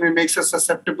condition. It makes her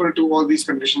susceptible to all these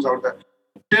conditions out there.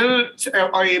 Till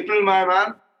April, my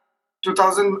man,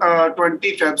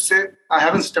 2020 Feb se, I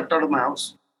haven't stepped out of my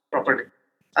house properly.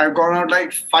 I've gone out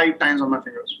like 5 times on my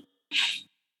fingers.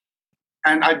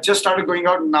 And I just started going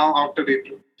out now after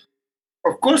April.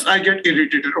 Of course, I get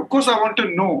irritated. Of course, I want to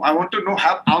know. I want to know,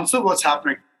 answer what's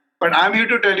happening. But I'm here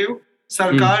to tell you,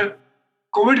 सरकार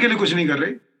Covid के लिए कुछ नहीं कर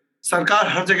रही. सरकार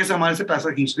हर जगह से हमारे से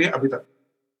पैसा खींच रही है अभी तक.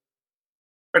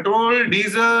 Petrol,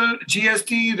 diesel,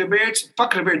 GST, rebates,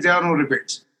 fuck rebates. There are no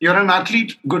rebates. You're an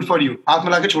athlete, good for you. हाथ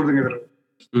मिला के छोड़ देंगे तेरे.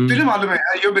 तुझे मालूम है,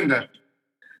 you've been there.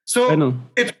 So I know.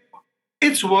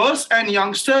 It's worse, and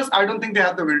youngsters, I don't think they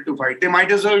have the will to fight. They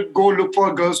might as well go look for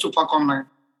girls to fuck online.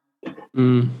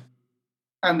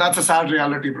 And that's a sad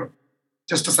reality, bro.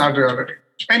 Just a sad reality.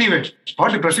 Anyway,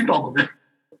 बहुत depressing talk हो गया.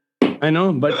 I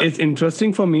know, but it's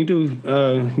interesting for me to,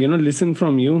 listen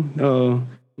from you,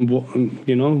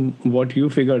 what you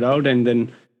figured out, and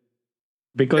then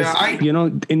because,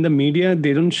 in the media,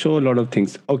 they don't show a lot of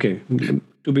things. Okay,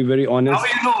 to be very honest. Now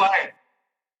you know why.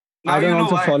 I don't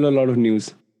also follow a lot of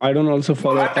news. I don't also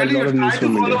follow a lot of news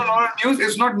from India. Follow a lot of news.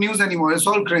 It's not news anymore. It's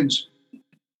all cringe.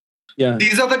 Yeah.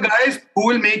 These are the guys who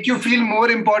will make you feel more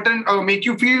important or make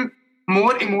you feel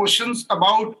more emotions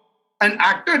about an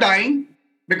actor dying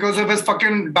because of his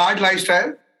fucking bad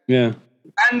lifestyle. Yeah.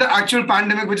 And the actual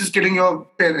pandemic which is killing your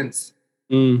parents.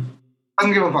 Don't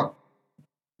give a fuck.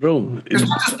 Bro, it's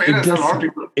not just parents, a lot of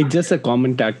people. It's just a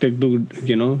common tactic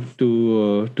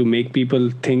to make people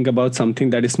think about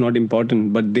something that is not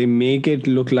important, but they make it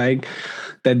look like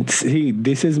that. See,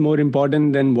 this is more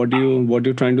important than what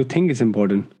you're trying to think is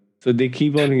important. So they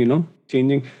keep on,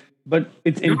 changing. But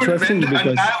it's interesting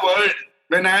because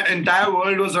when the entire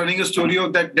world was running a story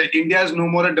of that India is no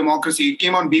more a democracy. It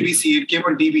came on BBC, it came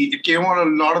on TV, it came on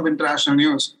a lot of international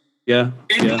news. Yeah.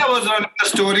 India was running a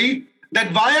story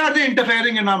that why are they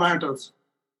interfering in our matters?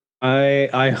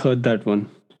 I heard that one.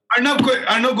 Arnab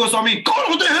Goswami, कौन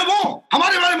होते हैं वो?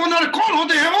 हमारे बारे में बोलने वाले कौन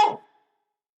होते हैं वो?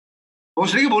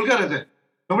 भोसड़ी के बोल क्या रहे थे?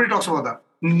 Nobody talks about that.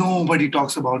 Nobody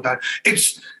talks about that.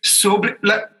 It's so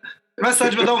मैं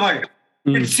सच बताऊं भाई.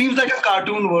 It seems like a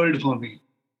cartoon world for me.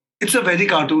 It's a very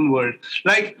cartoon world.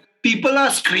 Like people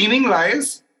are screaming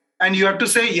lies, and you have to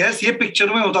say yes. ये picture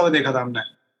में होता हुआ देखा था हमने.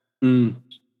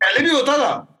 पहले भी होता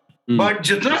था. But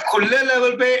जितना खुले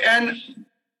level पे and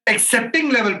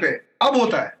accepting level पे अब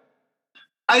होता है.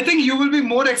 I think you will be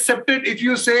more accepted if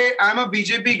you say I'm a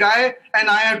BJP guy and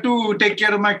I have to take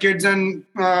care of my kids and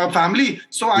family,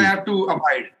 so I have to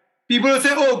abide. People will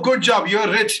say, "Oh, good job, you're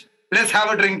rich. Let's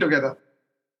have a drink together."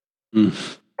 Are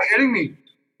you getting me?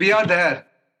 We are there.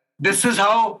 This is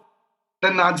how the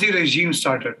Nazi regime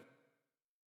started.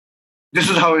 This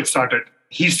is how it started.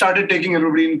 He started taking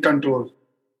everybody in control.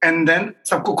 And then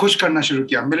सबको खुश करना शुरू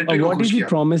किया. Military को what खुश is he किया.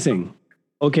 promising?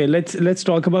 Okay, let's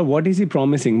talk about what is he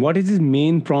promising. What is his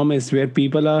main promise where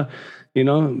people are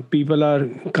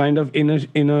kind of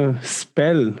in a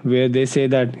spell where they say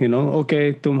that,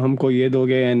 okay, तुम हमको ये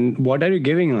दोगे, and what are you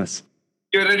giving us?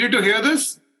 You're ready to hear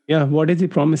this? Yeah, what is he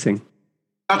promising?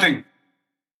 Nothing.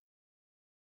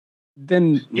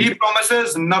 Then he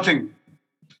promises nothing.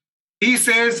 He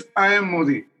says, I am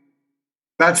Modi.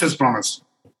 That's his promise.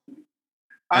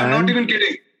 I'm not even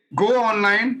kidding. go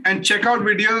online and check out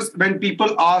videos when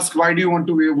people ask why do you want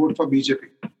to vote for BJP.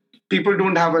 People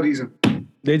don't have a reason.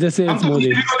 They just say हम it's तो Modi.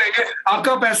 BJP को लेंगे.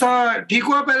 आपका पैसा ठीक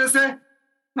हुआ पहले से?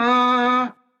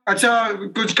 अच्छा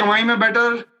कुछ कमाई में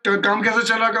बेटर काम कैसे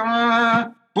चला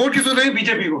वोट किसको देंगे?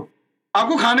 बीजेपी को.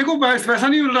 आपको खाने को पैसा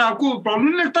नहीं मिल रहा, आपको प्रॉब्लम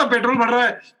नहीं लगता, पेट्रोल बढ़ रहा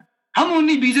है, हम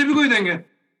ओनली बीजेपी को ही देंगे.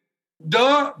 The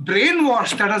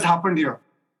brainwash that has happened here,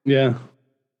 Yeah.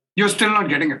 you're still not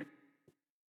getting it.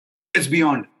 It's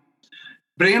beyond.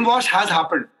 Brainwash has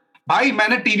happened. भाई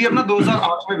मैंने टीवी अपना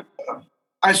 2008 में बेचा था.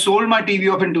 I sold my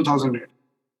TV off in 2008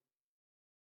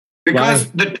 because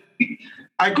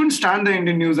I couldn't stand the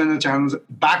Indian news and the channels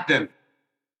back then.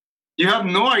 You have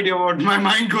no idea what my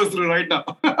mind goes through right now.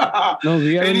 No,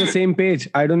 we are on Anyway. the same page.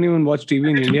 I don't even watch TV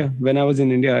in India. When I was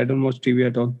in India, I don't watch TV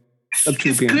at all. Sab It's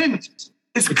chupi hain. cringe. It's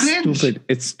It's cringe. stupid.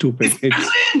 It's stupid. It's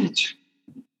cringe.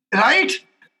 Right?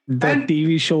 The And-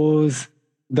 TV shows,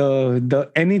 the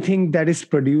anything that is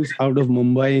produced out of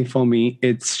Mumbai, for me,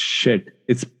 it's shit.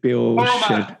 It's pure Oh,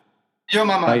 shit. man. Yo,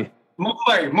 mama. Hi.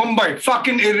 Mumbai.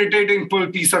 Fucking irritating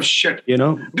piece of shit. You know,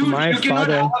 Dude, my you cannot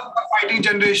father. have a fighting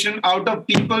generation out of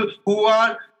people who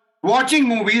are watching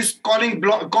movies called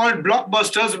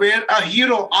blockbusters where a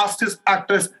hero asks his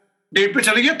actress, date pe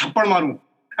chali gaya, thappad maru.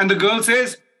 And the girl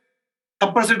says,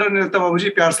 thappad se dar nahi lagta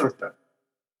babuji, pyar se lagta hai.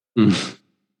 Hmm.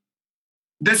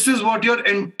 This is what your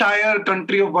entire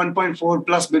country of 1.4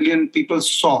 plus billion people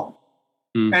saw.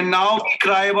 Hmm. And now we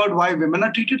cry about why women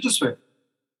are treated this way.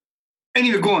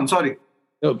 Anyway, go on, sorry.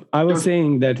 So I was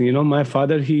saying that, you know, my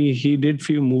father, he did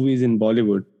few movies in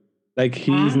Bollywood. Like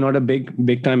he's not a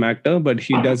big time actor, but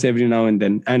he does every now and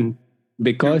then. And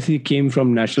because he came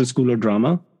from National School of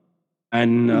Drama,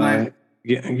 and Right.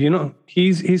 you know,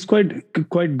 he's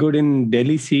quite good in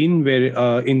Delhi scene,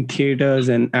 where in theaters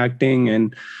and acting.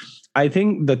 And I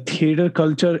think the theater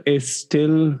culture is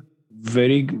still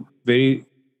very, very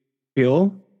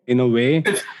pure in a way.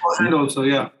 It's important also,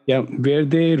 yeah. Yeah, where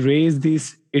they raise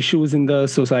these issues in the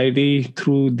society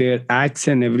through their acts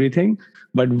and everything.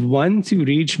 But once you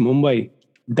reach Mumbai,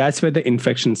 that's where the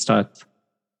infection starts.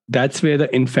 That's where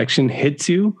the infection hits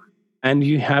you, and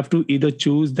you have to either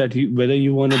choose that whether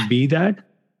you want to be that.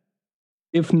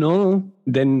 If no,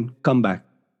 then come back.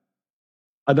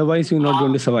 Otherwise, you're not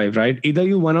going to survive, right? Either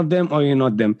you're one of them or you're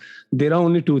not them. There are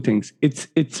only two things. It's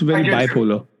very I get you.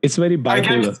 bipolar. It's very I get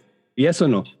bipolar. Yes or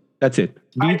no? That's it.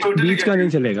 I totally Beach get ka you.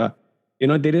 nahi chalega. You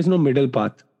know, there is no middle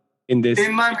path in this.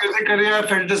 In my music career, I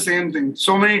felt the same thing.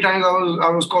 So many times I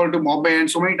was called to Bombay, and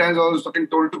so many times I was fucking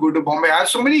told to go to Bombay. I have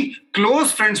so many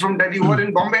close friends from Delhi who are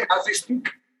in Bombay as we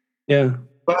speak. Yeah.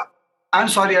 But I'm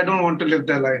sorry, I don't want to live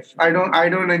their life. I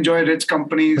don't enjoy rich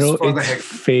companies Bro, for the it's heck.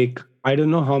 fake. I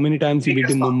don't know how many times you've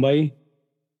been in Mumbai.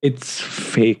 It's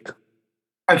fake.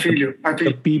 I feel you. I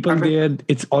feel The people there,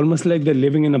 it's almost like they're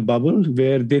living in a bubble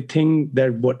where they think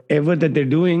that whatever that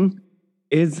they're doing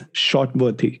is shot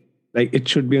worthy. Like it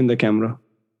should be on the camera.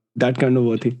 That kind of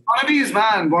worthy. wannabes,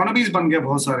 man. Wannabes बन गए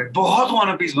बहुत सारे. बहुत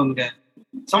wannabes बन गए.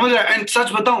 समझ रहे? And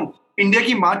सच बताऊं, इंडिया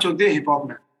की मार्च होती है हिप हॉप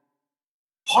में.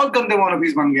 बहुत गंदे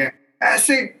wannabes बन गए.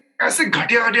 ऐसे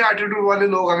घटिया एटीट्यूड वाले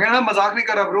लोग आ गए ना. मजाक नहीं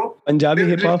कर रहा bro. Punjabi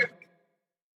hip hop.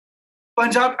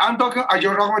 Punjab,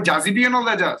 you're talking about Jazzy B and all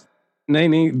that jazz.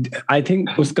 नहीं, I think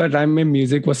uska time mein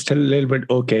music was still a little bit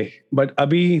okay. But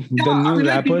abhi the I new mean,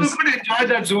 like, rappers, people could enjoy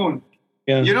that zone.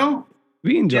 yeah, You know?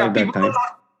 we enjoyed that people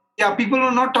time. people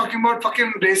are not talking about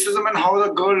fucking racism and how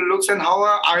the girl looks and how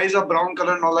her eyes are brown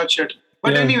color and all that shit.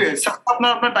 But Yeah. anyway, सबका अपना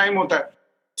अपना time होता है.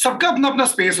 सबका अपना अपना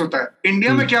space होता है.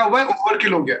 इंडिया में क्या हुआ है?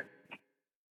 ओवरकिल हो गया.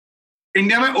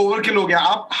 इंडिया में ओवरकिल हो गया.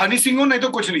 आप हनी सिंह हो नहीं तो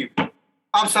कुछ नहीं हो.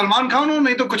 आप सलमान खान हो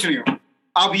नहीं तो कुछ नहीं हो.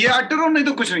 आप ये एक्टर हो नहीं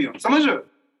तो कुछ नहीं हो. समझ रहे हो?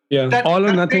 Yeah, that- all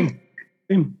or that nothing.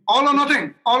 Same. All or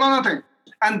nothing.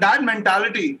 And that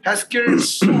mentality has killed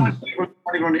so much people in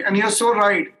 2020. And you're so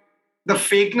right. The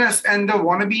fakeness and the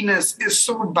wannabiness is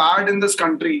so bad in this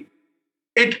country.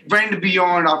 It went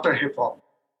beyond after hip hop.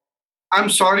 I'm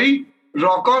sorry,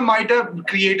 rock on might have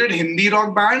created Hindi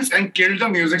rock bands and killed the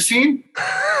music scene.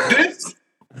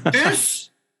 This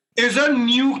is a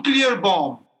nuclear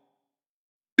bomb.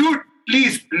 Dude,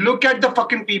 please look at the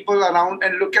fucking people around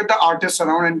and look at the artists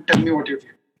around and tell me what you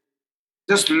feel.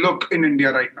 Just look in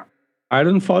India right now. I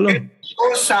don't follow. It's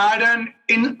so sad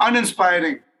and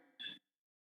uninspiring.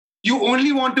 You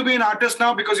only want to be an artist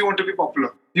now because you want to be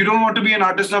popular. You don't want to be an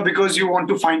artist now because you want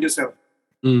to find yourself.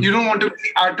 Mm. You don't want to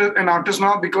be an artist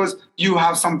now because you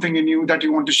have something in you that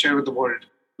you want to share with the world.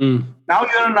 Mm. Now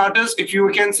you're an artist if you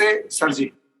can say,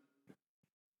 Sarji.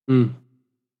 Mm.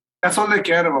 That's all they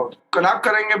care about. Collab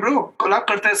करेंगे bro. Collab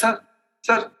करते हैं sir.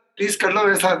 Sir, please कर लो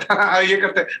मेरे साथ. ये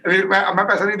करते हैं. मैं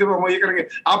पैसा नहीं दूंगा, वो ये करेंगे.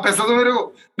 आप पैसा दो मेरे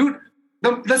को. Dude,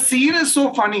 The scene is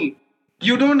so funny.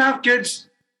 You don't have kids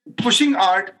pushing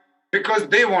art because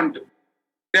they want to.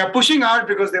 They are pushing art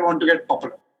because they want to get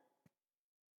popular.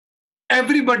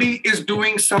 Everybody is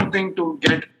doing something to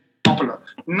get popular.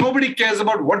 Nobody cares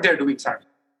about what they're doing,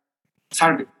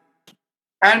 sadly.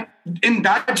 And in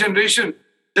that generation,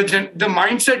 the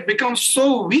mindset becomes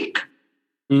so weak.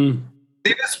 They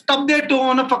will stub their toe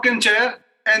on a fucking chair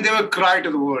and they will cry to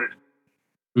the world.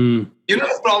 You know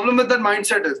the problem with that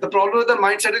mindset is? The problem with that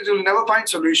mindset is you'll never find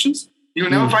solutions. You'll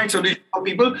never find solutions for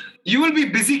people. You will be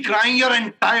busy crying your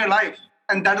entire life.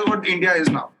 And that is what India is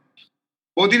now.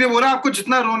 Modi ने बोला आपको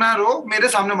जितना रोना है रो मेरे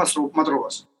सामने मत रो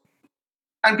बस.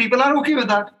 And people are okay with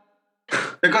that.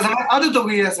 Because हमारी आदत हो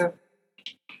गई है ऐसे.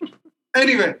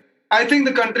 Anyway, I think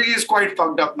the country is quite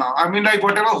fucked up now. I mean, like,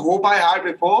 whatever hope I had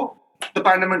before, the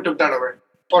pandemic took that away.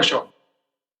 For sure.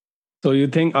 So you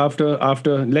think after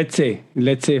let's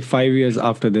say 5 years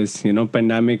after this,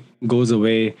 pandemic goes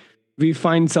away, we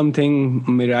find something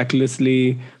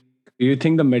miraculously. Do you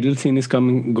think the metal scene is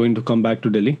going to come back to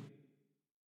Delhi?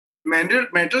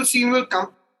 Metal scene will come.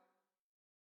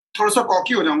 थोड़ा सा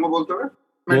cocky हो जाऊंगा बोलते हुए.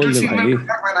 Metal scene will come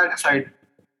back when I decide.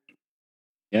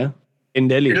 Yeah, in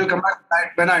Delhi. It will come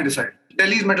back when I decide.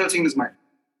 Delhi's metal scene is mine.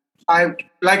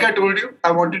 Like I told you,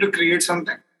 I wanted to create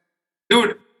something.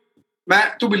 Dude,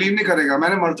 तू believe नहीं करेगा.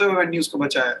 मैंने मरते हुए venues को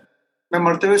बचाया है. मैं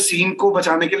मरते हुए सीन को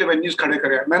बचाने के लिए वेन्यूज खड़े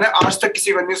करे हैं. मैंने आज तक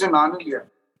किसी वेन्यू से ना नहीं लिया.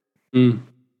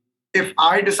 If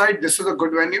I decide this is a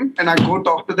good venue and I go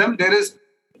talk to them, there is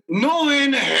no way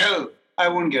in hell I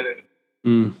won't get it.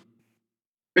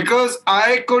 Because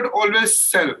I could always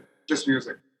sell this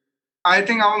music. I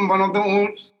think I'm one of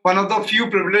the few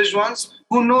privileged ones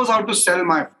who knows how to sell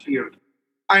my field.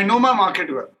 I know my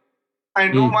market well. I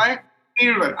know my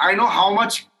field well. I know how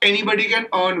much anybody can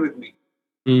earn with me.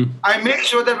 I make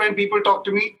sure that when people talk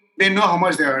to me, they know how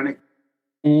much they're earning.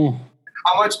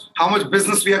 How much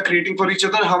business we are creating for each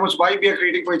other, how much vibe we are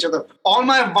creating for each other. All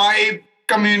my vibe,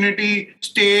 community,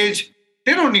 stage,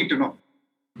 they don't need to know.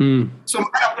 So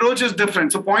my approach is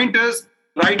different. So point is,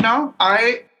 right now,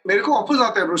 मेरे को offers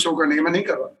आते हैं bro show करने के, मैं नहीं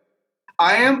कर रहा.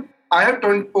 I have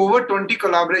over 20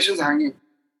 collaborations hanging.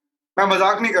 मैं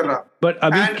मजाक नहीं कर रहा. But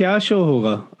अभी क्या शो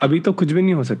होगा? अभी तो कुछ भी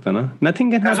नहीं हो सकता ना.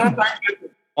 Nothing can happen.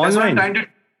 Online.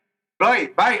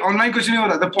 भाई ऑनलाइन कुछ नहीं हो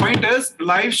रहा. The point is,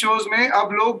 live shows में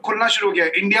अब लोग खुलना शुरू हो गया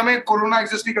है. इंडिया में कोरोना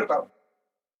एग्जिस्ट नहीं करता.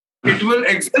 It will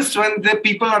exist when the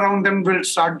people around them will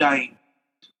start dying.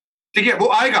 ठीक है, वो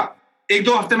आएगा.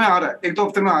 1-2 हफ्ते में आ रहा है.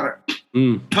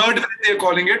 Third wave they are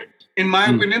calling it. In my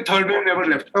opinion, third wave never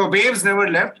left. Waves never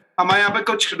left. हमारे यहाँ पे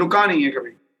कुछ रुका नहीं है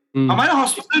कभी. हमारे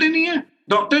हॉस्पिटल ही नहीं है,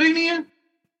 डॉक्टर ही नहीं है.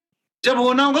 जब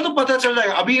होना होगा तो पता चल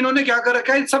जाएगा. अभी इन्होंने क्या कर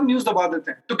रखा है, सब न्यूज दबा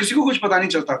देते हैं तो किसी को कुछ पता नहीं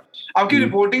चलता. आपकी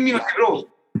रिपोर्टिंग नहीं होती bro.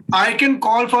 I can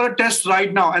call for a test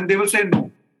right now and they will say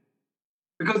no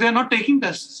because they are not taking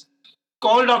tests.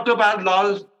 Call Dr. Path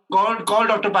Lal, call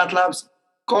Dr. Path Labs,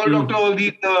 call Dr. all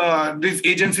these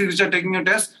agencies which are taking your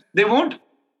test. They won't.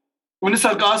 उन्हें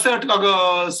सरकार से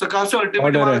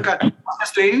ultimate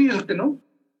test ले ही नहीं सकते. No,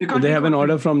 they have an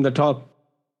order from the top.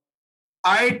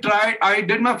 I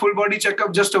did my full body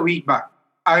checkup just a week back.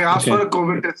 I asked for a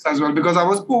COVID test as well because I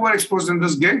was overexposed in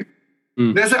this gig.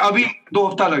 They said अभी 2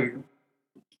 हफ्ता लगेगा.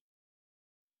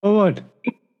 Oh what?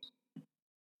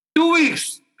 2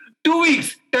 weeks. 2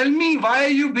 weeks. Tell me, why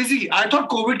are you busy? I thought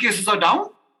COVID cases are down.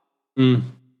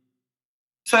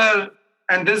 Sir,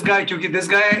 and this guy, क्योंकि this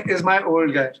guy is my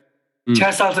old guy.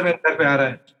 6 साल से मेरे घर पे आ रहा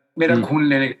है मेरा खून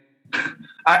लेने के.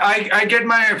 I get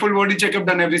my full body checkup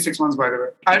done every 6 months, by the way.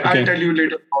 I'll tell you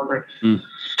later about it.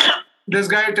 This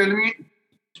guy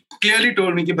clearly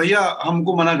told me कि भैया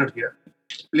हमको मना कर दिया,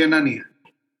 लेना नहीं है.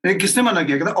 लेकिन किसने मना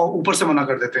किया? कहता ऊपर से मना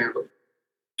कर देते हैं लोग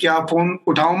कि आप फोन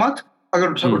उठाओ मत, अगर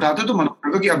उठाते तो मना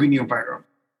कर दो कि अभी नहीं हो पाएगा.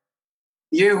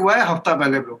 ये हुआ है हफ्ता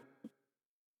पहले bro.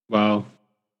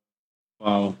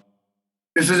 Wow.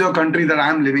 This is your country that I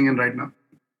am living in right now.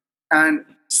 And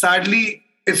sadly,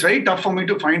 it's very tough for me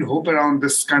to find hope around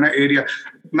this kind of area.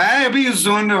 मैं अभी इस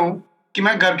जोन में हूँ कि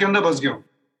मैं घर के अंदर बस गया हूँ.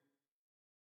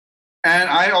 And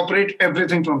I operate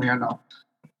everything from here now.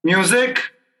 Music,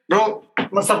 bro,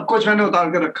 सब कुछ मैंने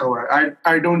उतार के रखा हुआ है.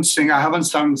 I don't sing. I haven't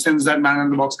sung since that Man in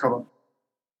the Box cover.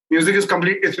 Music is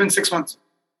complete. It's been 6 months.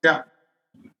 Yeah.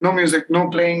 No music, no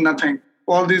playing, nothing.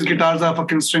 All these guitars are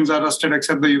fucking strings are rusted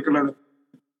except the ukulele.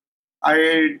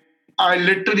 I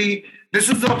literally, this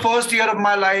is the first year of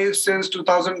my life since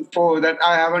 2004 that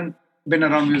I haven't been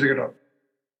around music at all.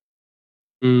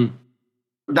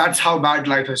 That's how bad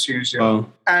life has changed here. Wow.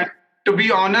 And to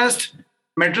be honest,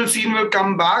 metal scene will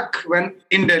come back when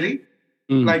in Delhi.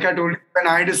 Like I told you, when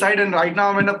I decide, and right now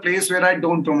I'm in a place where I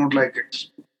don't promote like it.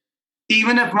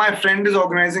 even if my friend is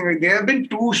organizing, like, there have been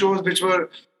two shows which were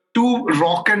two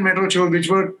rock and metal shows which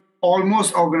were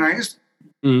almost organized.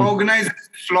 Organized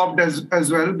flopped as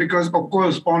well because of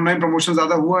course online promotions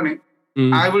zyada hua nahi.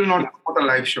 I will not support a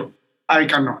live show. I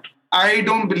cannot. I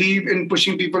don't believe in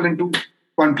pushing people into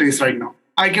one place right now.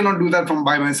 I cannot do that from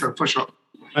by myself for sure.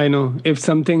 I know. If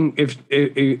the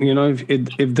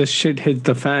shit hits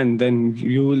the fan, then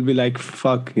you will be like,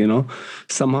 fuck,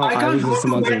 somehow I I can't was go just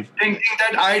to bed thinking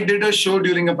that I did a show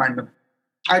during a pandemic.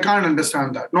 I can't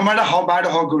understand that. No matter how bad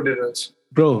or how good it is.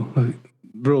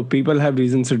 Bro, people have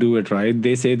reasons to do it, right?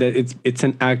 They say that it's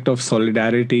an act of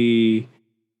solidarity,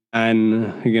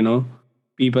 and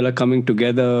people are coming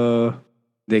together,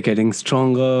 they're getting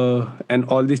stronger, and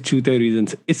all these chute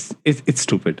reasons. It's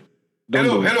stupid. Don't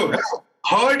do it. Hello.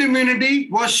 Herd immunity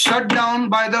was shut down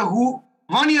by the WHO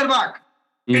 1 year back.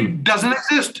 It doesn't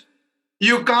exist.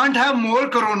 You can't have more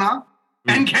corona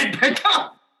and get better.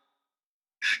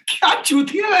 क्या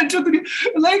चूतिया है चूतिया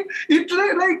like it's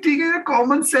like ठीक है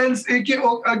common sense okay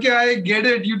I get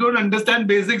it you don't understand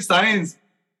basic science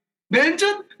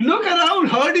बेंचन look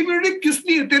around herd immunity किस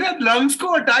लिए तेरे lungs को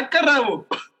attack कर रहा है वो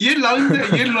ये lungs है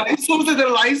ये life source है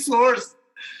तेरा life source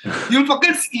you'll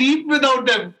fucking sleep without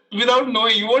them without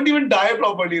knowing you won't even die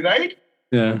properly right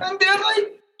and they're like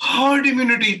herd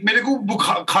immunity मेरे को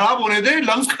खराब होने दे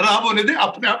lungs खराब होने दे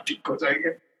अपने आप ठीक हो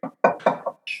जाएंगे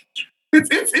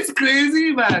It's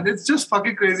crazy, man. It's just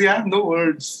fucking crazy. I have no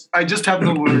words. I just have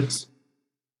no words.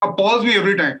 Appalls me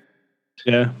every time.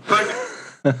 Yeah. But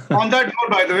on that note,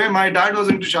 by the way, my dad was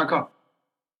into Shaka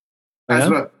as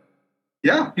well.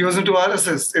 Yeah, he was into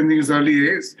RSS in his early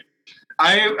days.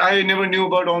 I never knew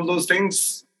about all those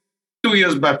things 2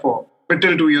 years before, but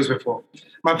till 2 years before.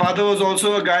 My father was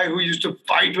also a guy who used to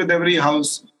fight with every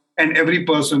house and every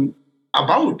person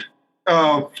about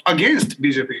against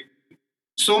BJP.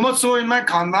 So much so in my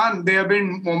khandan, there have been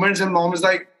moments and moments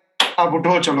like, "Ab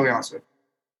utho, chalo yahan se.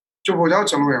 Chup ho jao,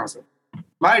 chalo yahan se."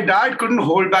 My dad couldn't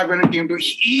hold back when it came to.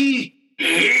 He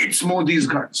hates Modi's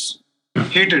guts.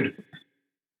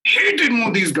 Hated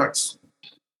Modi's guts.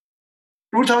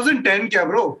 2010 क्या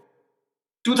bro?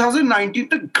 2019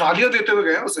 तक गालियां देते हुए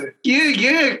गए उसे.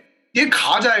 ये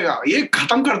खा जाएगा, ये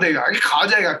खत्म कर देगा, ये खा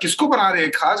जाएगा. किसको बना रहे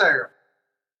हैं? खा जाएगा.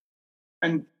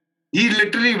 And he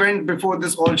literally went before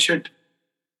this all shit.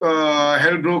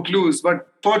 Hell broke loose, but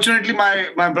fortunately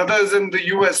my brother is in the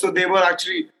US, so they were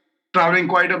actually traveling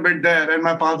quite a bit there, and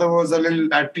my father was a little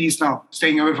at peace now,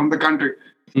 staying away from the country.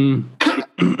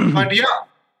 But yeah,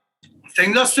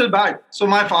 things are still bad. So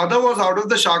my father was out of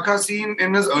the Shaka scene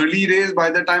in his early days by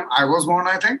the time I was born,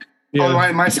 I think, or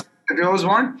my son was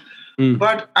born.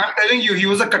 But I'm telling you, he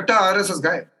was a katta RSS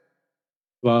guy.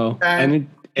 Wow, and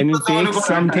it takes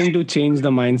something to change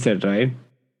the mindset, right?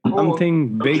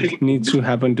 Something big needs to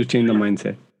happen to change the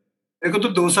mindset. देखो तो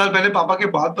 2 साल पहले पापा के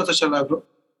बाद पता चला bro.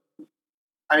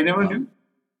 I never knew.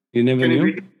 You never knew?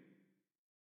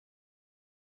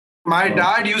 My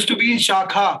dad used to be in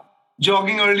Shakha,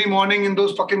 jogging early morning in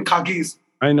those fucking khakis.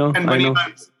 I know.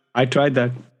 I tried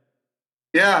that.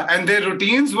 Yeah, and their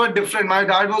routines were different. My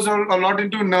dad was a lot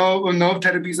into nerve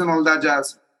therapies and all that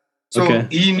jazz. So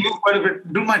he knew quite a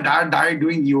bit. Dude, my dad died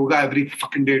doing yoga every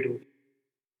fucking day, dude.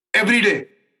 Every day.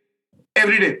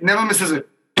 Never misses it.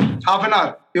 Half an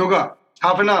hour yoga,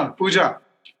 half an hour puja.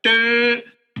 Till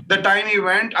the time he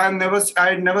went, I had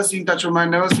never seen Touchwood. I've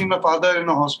never seen my father in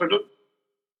a hospital,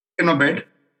 in a bed.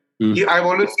 I've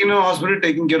always seen him in a hospital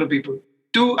taking care of people.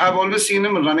 2, I've always seen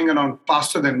him running around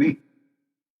faster than me.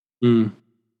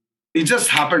 It just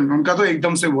happened. Unka to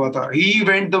ekdam se hua tha. He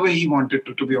went the way he wanted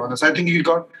to be honest. I think he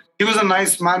was a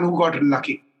nice man who got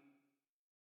lucky.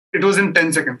 It was in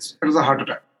 10 seconds. It was a heart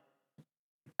attack.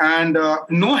 And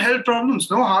no health problems,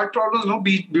 no heart problems, no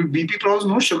BP problems,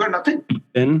 no sugar, nothing.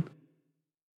 Then?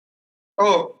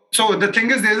 Oh, so the thing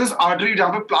is, there's this artery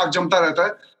जहाँ पे plaque जमता रहता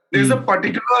है. There's a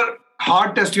particular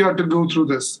heart test you have to go through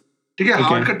this. ठीक है,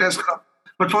 heart का test का.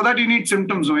 But for that you need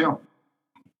symptoms,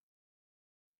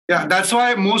 Yeah, that's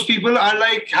why most people are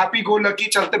like happy-go-lucky,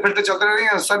 चलते फिरते रहते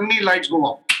हैं. Suddenly lights go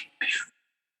off.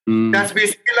 That's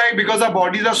basically like because our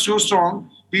bodies are so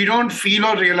strong, we don't feel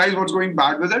or realize what's going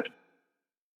bad with it.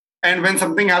 And when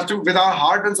something has to, with our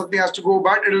heart, when something has to go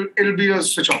bad, it'll be a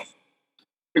switch off.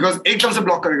 Because एकदम से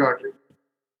block करेगा artery.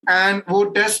 And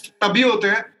वो test तभी होते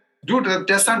हैं. Dude, the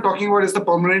test I'm talking about is the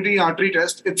pulmonary artery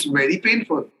test. It's very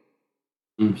painful.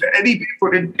 Very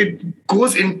painful. It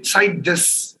goes inside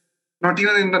this, not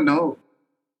even in the nerve.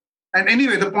 And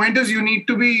anyway, the point is you need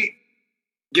to be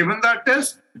given that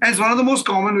test. And it's one of the most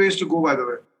common ways to go, by the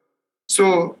way.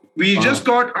 So we just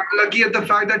got unlucky at the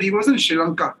fact that he was in Sri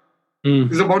Lanka.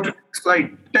 He's about to take his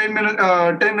flight. 10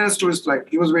 minutes to his flight.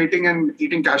 He was waiting and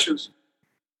eating cashews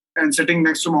and sitting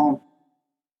next to mom,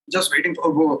 just waiting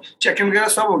for check-in.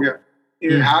 Sab ho gaya.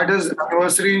 He had his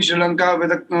anniversary in Sri Lanka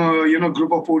with a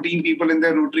group of 14 people in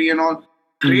their Rotary and all.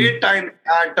 Great time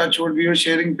at Touchwood. We were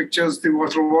sharing pictures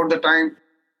throughout the time.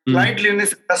 Flight lene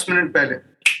se 10 minutes pehle.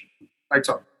 Lights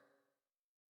off.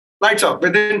 Lights off.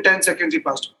 Within 10 seconds, he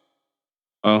passed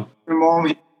away. Oh.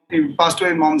 He passed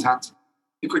away in mom's hands.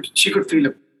 She could feel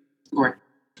him going.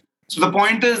 So the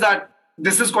point is that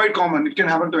this is quite common. It can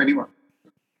happen to anyone.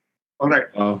 All right.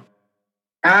 Oh.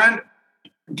 And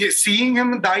seeing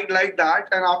him die like that,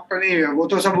 and after वो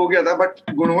तो सब हो गया था, but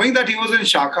knowing that he was in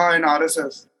Shaka and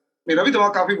RSS, मेरा भी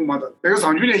दिमाग काफी घुमा था. Because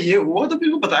समझ में नहीं ये हुआ तो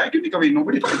मेरे को बताया क्यों नहीं कभी?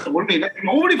 Nobody fucking told me.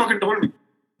 Nobody fucking told me.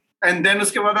 And then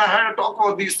उसके बाद I had a talk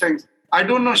about these things. I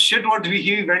don't know shit what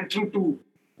he went through to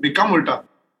become Ulta.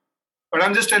 But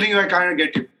I'm just telling you, I kind of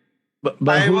get you. But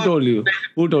who told you?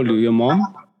 Who told you? Your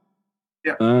mom?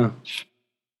 Yeah.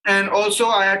 And also,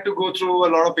 I had to go through a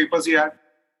lot of papers he had.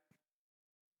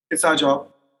 It's our job,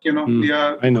 We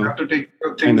I know. have to take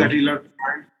the things that he learned.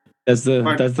 That's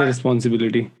the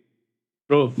responsibility,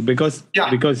 bro. Because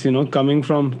coming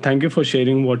from. Thank you for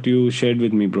sharing what you shared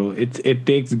with me, bro. It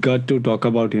takes gut to talk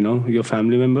about your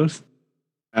family members,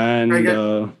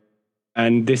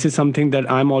 and this is something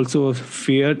that I'm also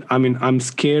feared. I mean, I'm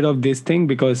scared of this thing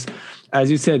because,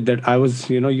 as you said, that I was,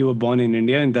 you were born in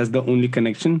India and that's the only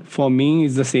connection. For me,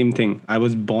 it's the same thing. I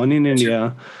was born in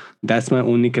India. That's my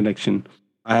only connection.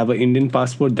 I have an Indian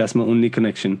passport. That's my only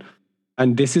connection.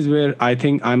 And this is where I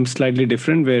think I'm slightly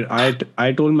different, where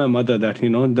I told my mother that,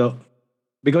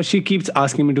 because she keeps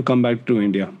asking me to come back to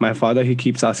India. My father, he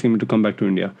keeps asking me to come back to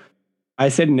India. I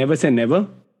said, never say never.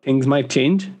 Things might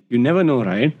change. You never know,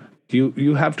 right?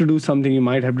 You have to do something. You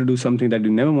might have to do something that you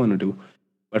never want to do.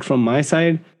 But from my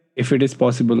side, if it is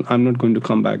possible, I'm not going to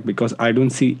come back because I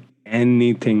don't see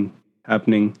anything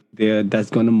happening there that's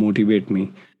going to motivate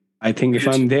me. I think if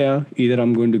I'm there, either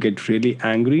I'm going to get really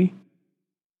angry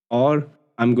or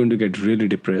I'm going to get really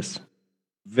depressed.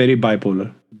 Very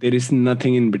bipolar. There is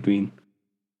nothing in between.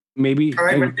 Maybe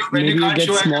you'll get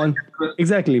small.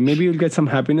 Exactly. Maybe you'll get some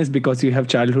happiness because you have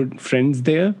childhood friends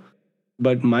there.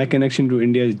 But my connection to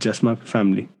India is just my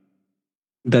family.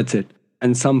 That's it,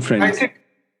 and some friends.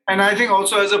 I think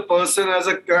also as a person, as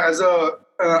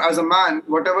a man,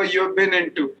 whatever you've been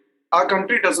into, our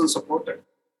country doesn't support it.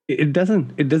 It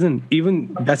doesn't.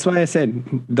 Even that's why I said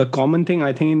the common thing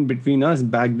I think in between us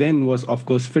back then was of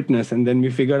course fitness, and then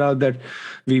we figured out that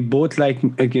we both like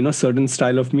certain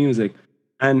style of music,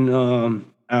 and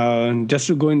just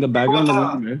to go in the background a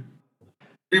little bit.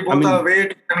 We both are way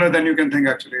too similar than you can think,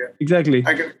 actually. Yeah. Exactly.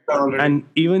 I can already. And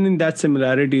even in that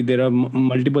similarity, there are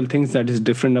multiple things that is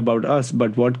different about us.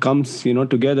 But what comes,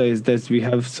 together is that we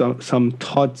have some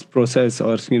thoughts process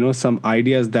or some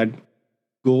ideas that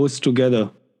goes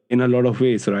together in a lot of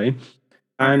ways, right?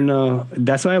 And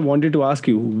that's why I wanted to ask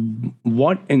you,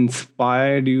 what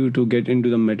inspired you to get into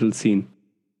the metal scene,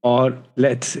 or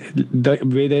the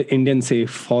way the Indians say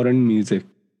foreign music?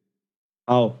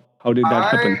 How did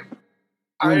that happen?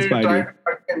 I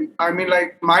mean,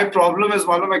 like, my problem is,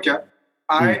 मालूम है क्या?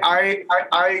 I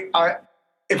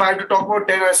if I have to talk about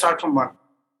 10, I start from 1.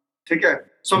 ठीक है?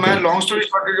 So मैं long story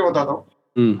short करके बताता हूँ.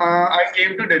 I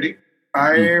came to Delhi.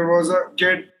 I was a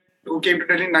kid who came to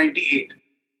Delhi in 98.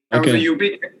 I was a UP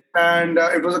kid, and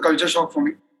it was a culture shock for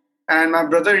me. And my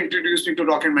brother introduced me to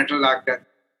rock and metal back then.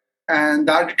 And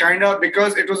that kind of,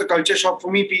 because it was a culture shock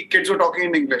for me, kids were talking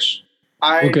in English.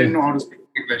 I didn't know how to speak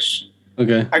English.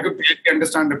 Okay. I could barely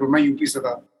understand it, but मैं UP से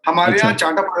था. हमारे यहाँ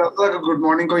चांटा पड़ जाता था कि good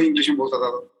morning को इंग्लिश में बोलता था.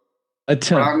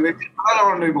 अच्छा.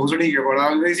 अंग्रेजी भोसड़ी के बड़ा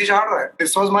अंग्रेजी चाट रहा है.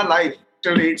 This was my life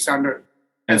till 8th standard.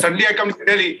 And suddenly I come to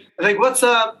Delhi. I'm like, what's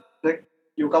up? Like,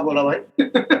 you का बोला भाई?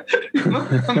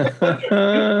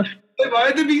 Like, why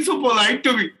are they being so polite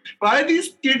to me? Why are these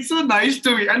kids so nice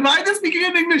to me? And why are they speaking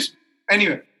in English?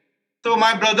 Anyway, so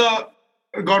my brother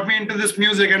got me into this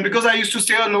music, and because I used to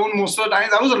stay alone most of the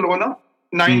times, I was a loner.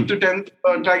 9th to 10th,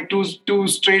 like two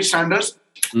straight standards.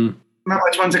 मैं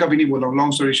बचपन से कभी नहीं बोला हूँ.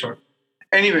 Long story short.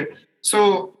 Anyway,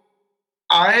 so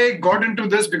I got into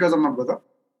this because of my brother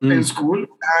in school,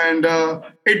 and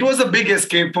it was a big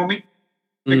escape for me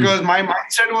because my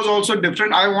mindset was also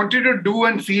different. I wanted to do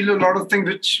and feel a lot of things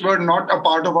which were not a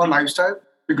part of our lifestyle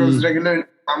because regular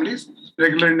families,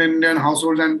 regular Indian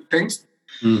households and things,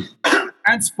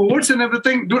 and sports and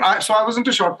everything. Dude, so I was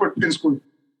into shot put in school.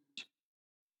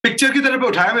 Picture की तरह पे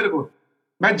उठाया मेरे को.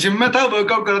 मैं gym में था,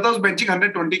 workout कर रहा था, I was benching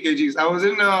 120 kgs. I was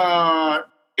in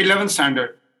 11th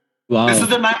standard. Wow. This is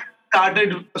the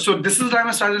time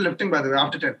I started lifting, by the way,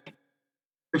 after 10.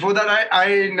 Before that,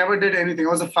 I never did anything. I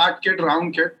was a fat kid,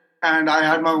 round kid, and I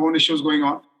had my own issues going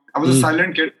on. I was a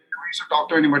silent kid. I never used to talk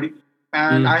to anybody.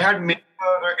 And I had major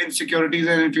insecurities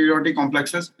and inferiority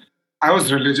complexes. I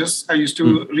was religious. I used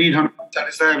to read Hanuman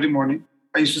Chalisa every morning.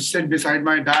 I used to sit beside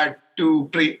my dad to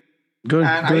pray. Good,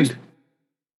 And I used good.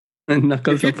 And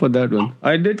knuckles up for that one.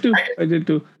 I did too. I did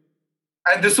too.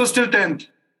 And this was till 10th.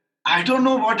 I don't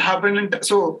know what happened.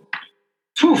 So,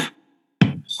 phew,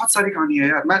 बहुत सारी कहानी है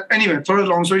यार. Anyway, थोड़ा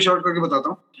long story short करके बताता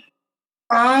हूँ.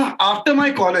 After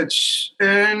my college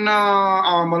in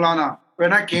Maulana,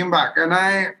 when I came back and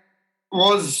I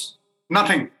was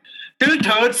nothing. Till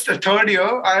third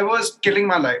year, I was killing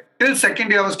my life. Till second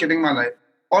year, I was killing my life.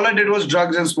 All I did was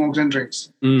drugs and smokes and drinks.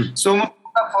 So my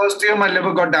first year, my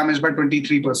liver got damaged by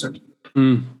 23%.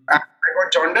 I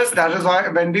got jaundice. That is why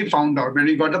when we found out, when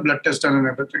we got the blood test done and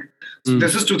everything. So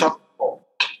this is 2004.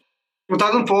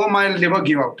 2004, my liver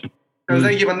gave out. I was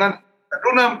like, ये बंदा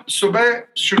ना सुबह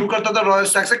शुरू करता था royal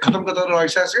Stag से खत्म करता था रॉयल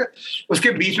स्टैग से उसके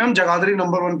बीच में हम जगाधरी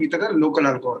नंबर 1 पीते थे local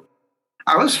alcohol.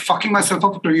 I was fucking myself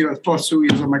up for 2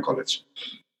 years of my college.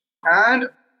 And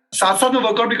साथ में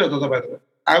वर्कआउट भी करता था by the way.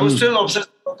 I was still obsessed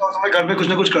with workouts. मैं घर में कुछ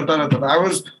ना कुछ करता रहता था. I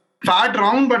was fat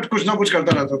round but कुछ ना कुछ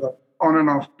करता रहता था on and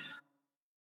off.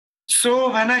 So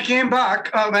when I came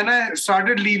back, when I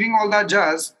started leaving all that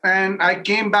jazz and I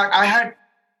came back, I had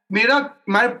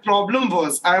my problem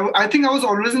was I think I was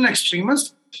always an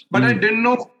extremist, but I didn't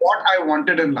know what I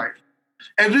wanted in life.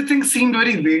 Everything seemed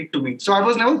very vague to me. So I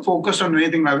was never focused on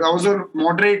anything. I was a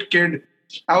moderate kid.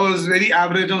 I was very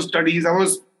average on studies. I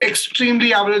was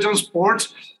extremely average on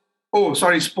sports. Oh,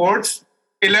 sorry, sports.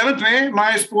 11th May,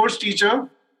 my sports teacher,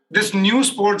 this new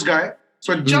sports guy,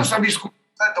 so just abhi school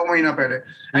 2 mahina pehle.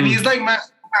 And he's like,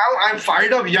 I'm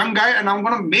fired up young guy and I'm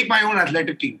going to make my own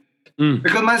athletic team.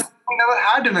 Because my school never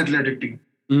had an athletic team.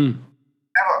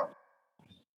 Never.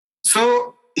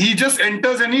 So he just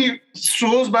enters and he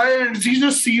strolls by and he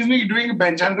just sees me doing a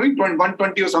bench. I'm doing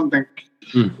 120 or something.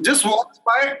 Just walks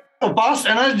by, past,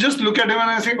 and I just look at him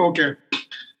and I say, okay.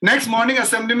 Next morning,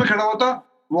 assembly mein khada hota,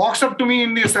 walks up to me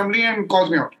in the assembly and calls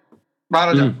me out.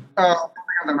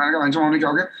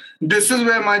 This is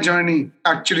where my journey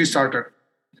actually started.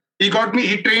 He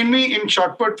trained me in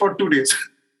shot put for 2 days.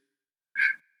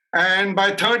 And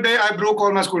by third day, I broke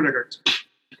all my school records.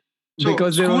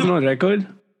 Because there was no record?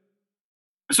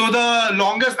 So the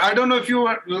longest, I don't know if you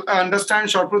understand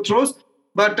shot put throws,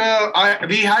 but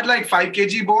we had like 5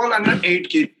 kg ball and an 8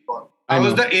 kg ball. I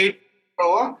was the 8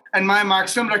 thrower and my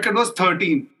maximum record was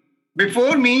 13.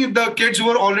 Before me, the kids who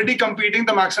were already competing,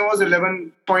 the maximum was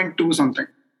 11.2 something.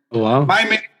 Wow. My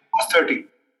minimum was 30.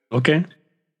 Okay.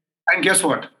 And guess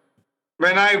what?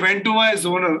 When I went to my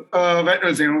zonal,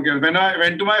 when I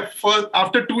went to my first,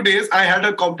 after 2 days, I had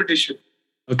a competition.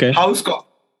 Okay. House call.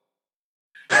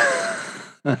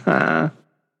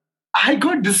 I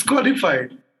got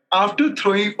disqualified after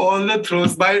throwing all the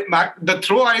throws. The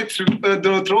throw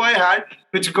I had,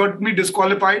 which got me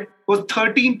disqualified, was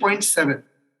 13.7.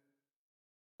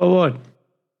 Oh, what?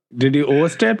 Did you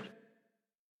overstep?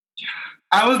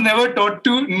 I was never taught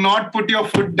to not put your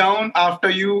foot down after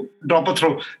you drop a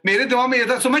throw. मेरे दिमाग में ये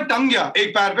था, so मैं टंग गया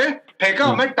एक पैर पे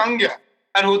फेंका मैं टंग गया.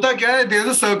 And होता क्या है? There's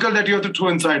a circle that you have to throw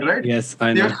inside, right? Yes,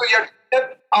 I know. You have to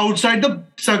step outside the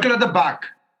circle at the back.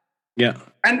 Yeah.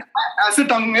 And as a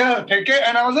tongue,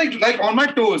 and I was like on my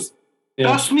toes. Yeah.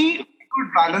 Trust me, I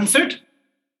could balance it.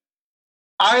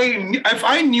 If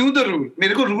I knew the rule,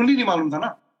 मेरे को rule ही नहीं मालूम था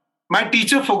ना. My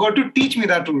teacher forgot to teach me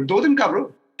that rule. 2 दिन का bro.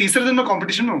 तीसरे दिन मैं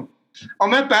competition में हूँ. और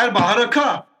मैं पैर बाहर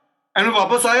रखा and मैं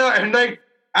वापस आया and like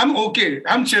I'm okay,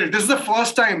 I'm chill. This is the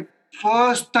first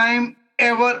time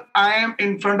ever I am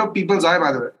in front of people's eye,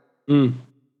 by the way.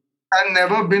 I've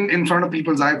never been in front of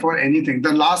people's eye for anything.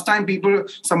 The last time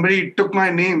somebody took my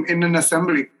name in an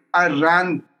assembly, I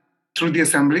ran through the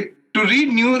assembly to read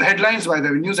news headlines, by the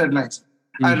way, news headlines.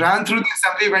 I ran through the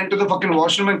assembly, went to the fucking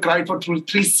washroom and cried for three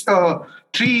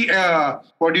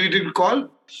what do you call?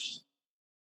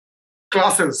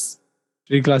 Classes.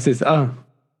 3 classes.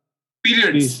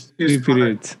 Periods. Three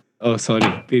periods. Oh,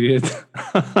 sorry. Periods.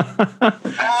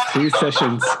 3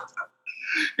 sessions.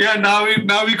 Yeah, now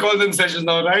we call them sessions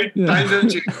now, right? Yeah. Times have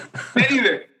changed.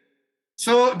 Anyway,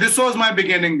 so this was my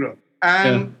beginning, bro.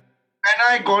 And when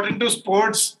I got into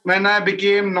sports, when I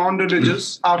became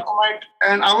non-religious,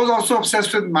 and I was also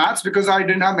obsessed with maths because I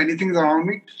didn't have many things around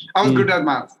me. I was good at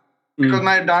maths because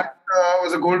my dad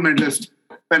was a gold medalist.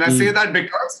 When I say that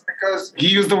because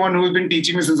he was the one who's been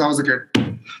teaching me since I was a kid.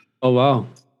 Oh, wow.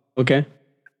 Okay.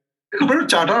 बड़ा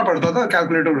चाटना पड़ता था,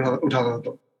 calculator उठाता था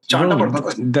तो चाटना पड़ता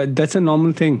था. That's a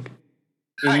normal thing.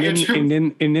 I get you.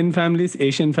 Indian families,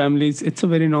 Asian families, it's a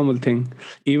very normal thing.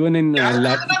 Even in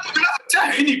Latin, अच्छा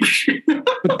है नहीं.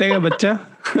 कुत्ते का बच्चा.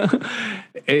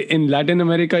 In Latin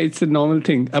America, it's a normal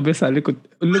thing. अबे साले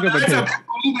उल्लू के That's बच्चे. how they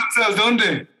bully themselves, don't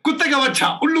they? कुत्ते का बच्चा,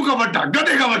 उल्लू का बट्टा,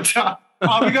 गधे का बच्चा,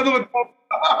 भाभी का तो बच्चा.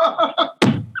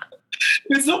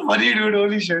 It's so funny, dude.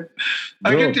 Holy shit.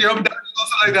 I Bro. get your dad is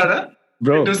also like that, huh?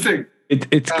 Bro, Interesting.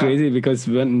 it's crazy because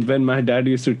when my dad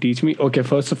used to teach me, okay,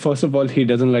 first of all, he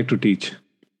doesn't like to teach.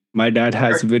 My dad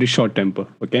has very short temper,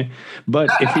 okay? But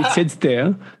if he sits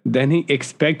there, then he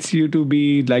expects you to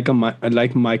be like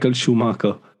Michael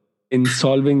Schumacher in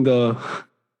solving the.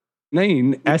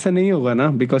 नहीं ऐसा नहीं होगा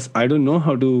ना, because I don't know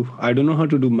how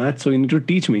to do math, so you need to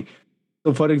teach me.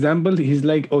 So for example, he's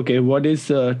like, okay, what is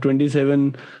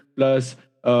 27 plus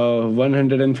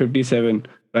 157,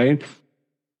 right?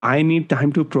 I need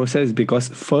time to process because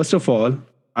first of all,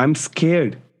 I'm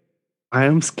scared. I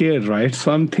am scared, right?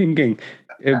 So I'm thinking,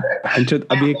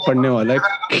 अभी एक पढ़ने वाला है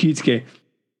खींच के.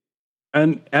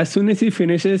 And as soon as he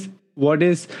finishes, what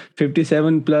is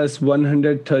 57 plus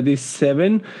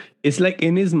 137? It's like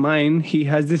in his mind, he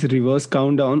has this reverse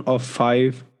countdown of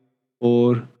 5,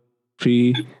 4,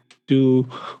 3, 2,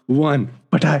 1.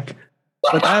 Patak.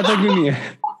 Pata tak bhi nahi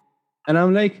hai. And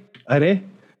I'm like, अरे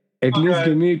at least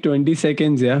give me 20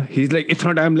 seconds, yeah. He's like,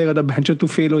 इतना time लेगा तो बहनचोद तू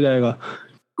fail हो जाएगा.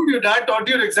 Your dad taught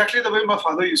you exactly the way my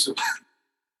father used to.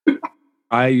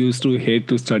 I used to hate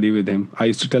to study with him. I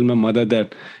used to tell my mother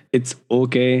that it's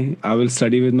okay, I will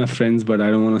study with my friends, but I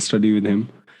don't want to study with him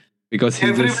because he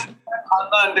Everyone just. in my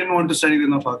father didn't want to study with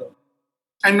my father.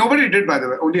 And nobody did, by the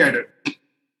way. Only I did.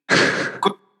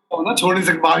 ना छोड़ नहीं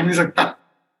सकता, भाग नहीं सकता.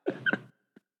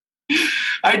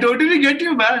 I totally get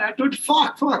you, man. I told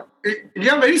fuck. We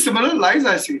have very similar lives,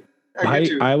 I see. I get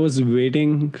you. I was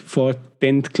waiting for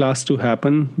 10th class to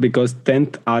happen because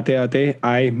 10th aate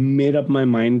I made up my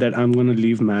mind that I'm going to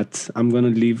leave maths. I'm going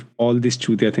to leave all these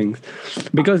chutia things.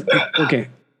 Because, okay,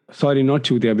 sorry, not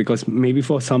chutia, because maybe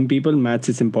for some people maths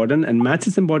is important and maths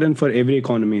is important for every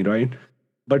economy, right?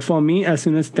 But for me, as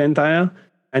soon as 10th aaya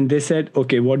and they said,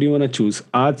 okay, what do you want to choose?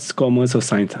 Arts, commerce or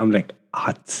science? I'm like,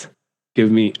 arts. Give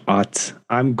me arts.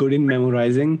 I'm good in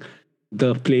memorizing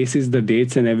the places, the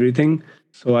dates and everything.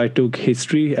 So I took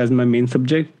history as my main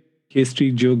subject,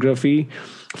 history, geography,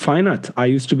 fine arts. I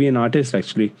used to be an artist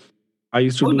actually. I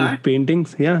used to do nice.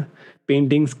 paintings,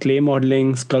 paintings, clay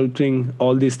modeling, sculpting,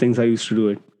 all these things. I used to do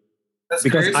it That's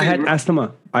because crazy. I had bro.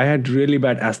 asthma. I had really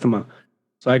bad asthma,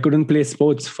 so I couldn't play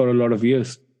sports for a lot of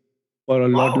years, for a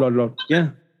lot, yeah.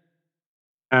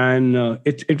 And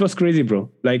it was crazy, bro.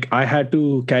 Like I had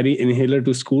to carry inhaler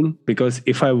to school because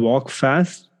if I walk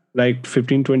fast, like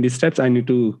 15, 20 steps, I need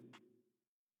to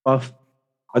puff.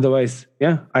 Otherwise,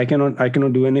 yeah, I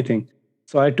cannot do anything.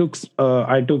 So I took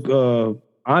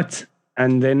arts,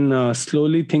 and then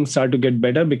slowly things started to get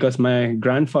better because my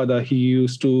grandfather, he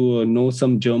used to know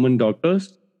some German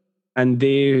doctors, and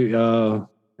they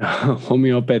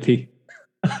homeopathy.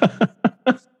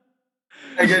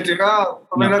 I get you.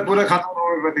 मेरा पूरा खत्म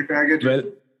होमेopathy पे. I get you. Well,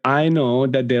 I know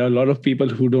that there are a lot of people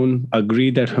who don't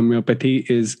agree that homeopathy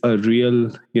is a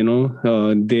real,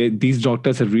 these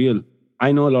doctors are real.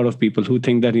 I know a lot of people who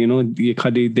think that,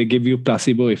 they give you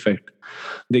placebo effect.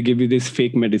 They give you these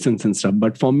fake medicines and stuff.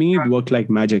 But for me, it worked like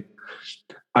magic.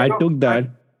 I took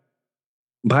that.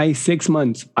 By 6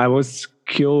 months, I was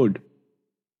cured.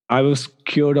 I was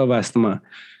cured of asthma.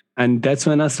 And that's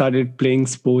when I started playing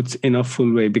sports in a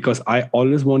full way because I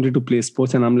always wanted to play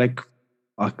sports. And I'm like,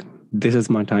 fuck, this is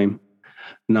my time.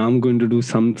 Now I'm going to do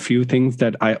some few things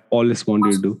that I always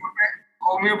wanted to do.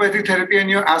 Homeopathic therapy and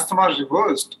your asthma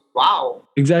reversed. Wow.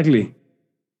 Exactly.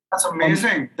 That's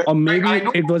amazing. Or maybe I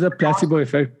know- it was a placebo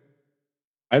effect.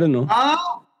 I don't know.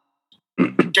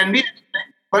 Can be anything.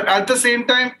 But at the same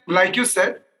time, like you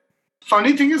said,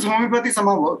 funny thing is homeopathy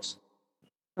somehow works.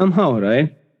 Somehow,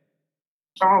 right?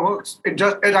 Somehow works. It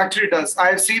actually does.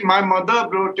 I've seen my mother,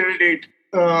 bro, till date,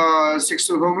 sticks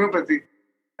to homeopathy.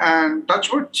 And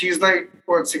touch wood, she's like,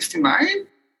 what, 69?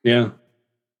 Yeah.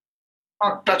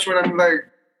 Touch wood, I'm like,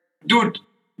 dude,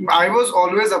 I was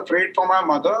always afraid for my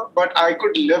mother, but I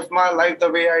could live my life the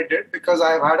way I did because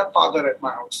I've had a father at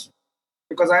my house.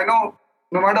 Because I know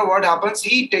no matter what happens,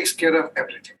 he takes care of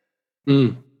everything.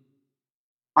 Mm.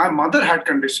 My mother had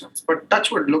conditions, but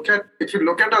touch wood, if you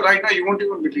look at her right now, you won't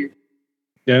even believe.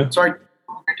 Yeah. So I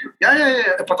look at you.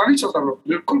 Yeah. पता नहीं चलता bro.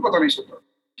 बिल्कुल पता नहीं चलता.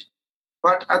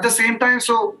 But at the same time,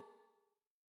 so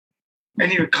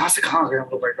anyway, कहाँ से कहाँ गए हम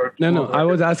लोग? My God. No. I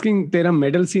was asking, तेरा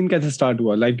medal scene कैसे start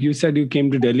हुआ? Like you said, you came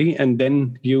to Delhi and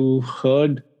then you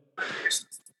heard.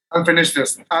 I'll finish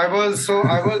this. I was a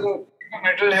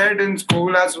metalhead in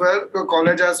school as well,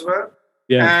 college as well.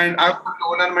 Yeah. And I'm a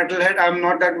loner metalhead. I'm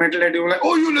not that metalhead. You're like,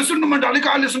 oh, you listen to Metallica,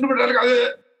 I listen to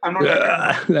Metallica. I'm not that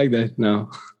guy. Like that. No.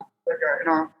 You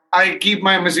know, I keep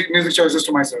my music choices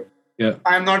to myself. Yeah.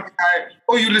 I'm not the guy,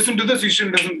 oh, you listen to this, you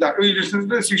shouldn't listen to that. Oh, you listen to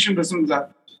this, you shouldn't listen to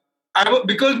that.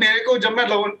 Because मेरे को जब मैं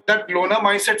that loner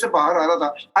mindset से बाहर आ रहा था,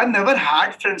 I never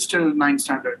had friends till 9th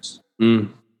standards.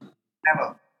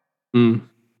 Never.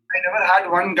 I never had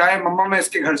one guy, mama मैं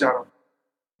इसके घर जा रहा हूँ.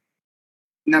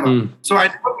 Never. So I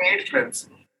never made friends.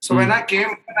 So when I came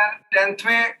in 10th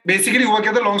में, basically हुआ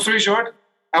क्या था, long story short,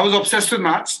 I was obsessed with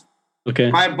maths.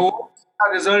 Okay. My board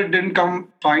result didn't come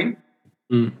fine.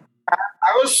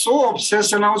 I was so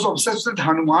obsessed, and I was obsessed with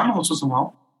Hanuman also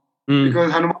somehow.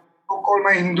 Because Hanuman called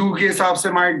my Hindu ke hisab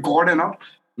se my god enough.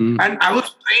 And I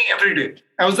was praying every day.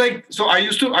 I was like, so I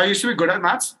used to be good at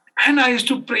maths, and I used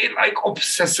to pray like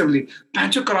obsessively.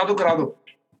 Pancho kara do.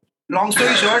 Long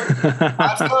story short,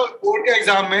 आज का board के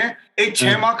exam में एक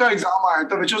 6 माह का exam आया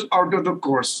था, which was out of the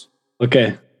course. Okay.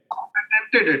 I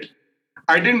attempted it.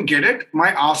 I didn't get it.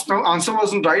 My answer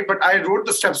wasn't right, but I wrote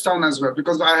the steps down as well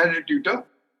because I had a tutor.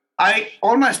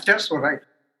 All my steps were right.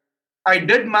 I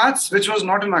did maths, which was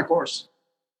not in my course.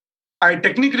 I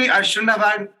shouldn't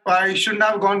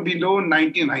have gone below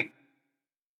 99.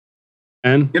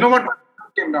 And you know what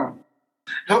came down?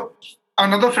 So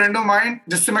another friend of mine,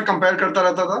 जिससे मैं compare करता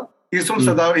रहता था, he's from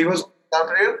Sadar. He was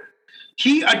Sadar.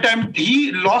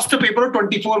 He lost a paper of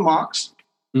 24 marks.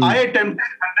 I attempted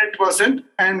 100%,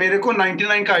 and मेरे को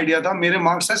 99 का idea था. मेरे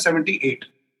marks है 78.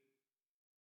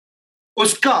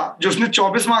 उसका जो उसने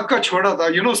 24 मार्क का छोड़ा था,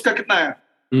 you know उसका कितना है?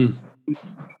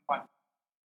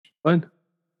 What?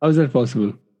 How is that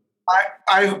possible?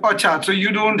 Acha, so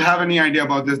you don't have any idea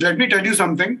about this. Let me tell you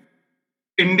something.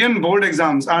 Indian board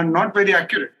exams are not very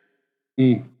accurate.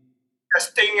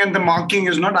 Testing and the marking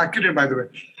is not accurate, by the way.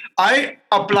 I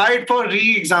applied for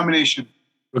re-examination.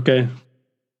 Okay.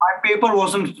 My paper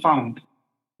wasn't found.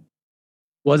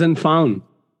 Wasn't found.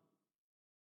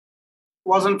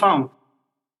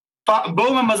 Bro,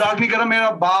 मैं मजाक नहीं कर रहा, मेरा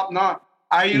बाप ना.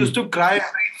 I used to cry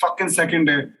every fucking second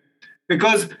day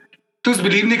because तू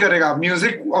believe नहीं करेगा.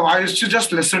 Music I used to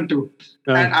just listen to,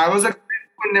 and I was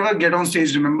could never get on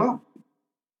stage. Remember,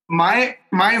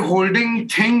 my holding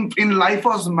thing in life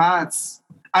was maths.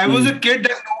 I was a kid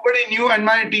that nobody knew, and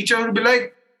my teacher would be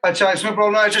like, "अच्छा इसमें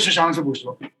problem है, अच्छा शशांक से पूछ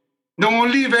लो." The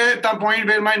only point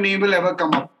where my name will ever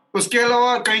come up. उसके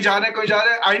अलावा कहीं जा रहे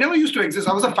हैं. I never used to exist.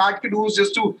 I was a fat kid who was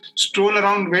just to stroll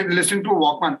around listening to a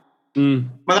Walkman.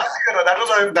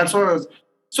 That's what I was.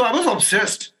 So I was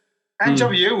obsessed. And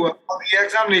जब ये हुआ, the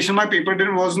examination, my paper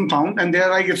wasn't found, and they're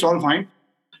like, it's all fine.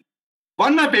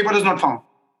 One, my paper is not found.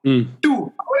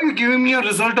 2, how are you giving me a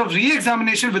result of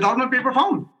re-examination without my paper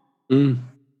found?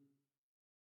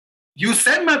 You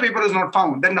said my paper is not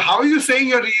found. Then how are you saying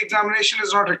your re-examination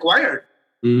is not required?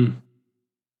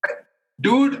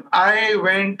 Dude, I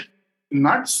went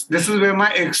nuts. This is where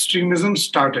my extremism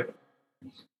started.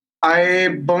 I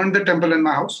burned the temple in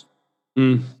my house.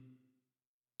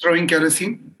 Throwing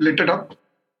kerosene, lit it up.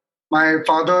 My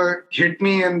father hit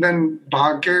me and then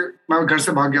मैं घर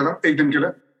से भाग गया था एक दिन के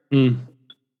लिए.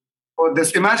 For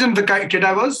this, imagine the kid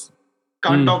I was,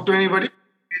 can't talk to anybody,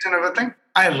 and everything.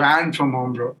 I ran from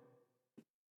home, bro.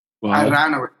 Wow. I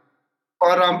ran away.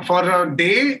 For a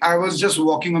day, I was just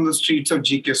walking on the streets of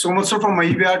GK. So much so from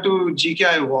Mahibia to GK,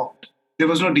 I walked. There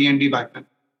was no D&D back then.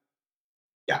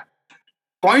 Yeah.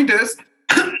 Point is,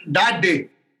 that day,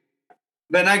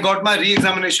 when I got my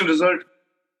re-examination result,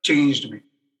 changed me.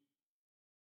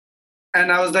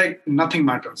 And I was like, nothing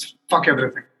matters. Fuck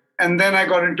everything. And then I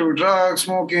got into drugs,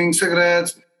 smoking,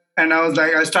 cigarettes. And I was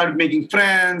like, I started making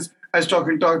friends. I was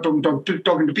talking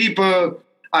to people.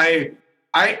 I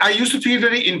used to feel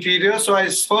very inferior. So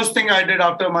first thing I did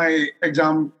after my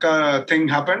exam thing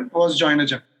happened was join a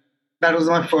gym. That was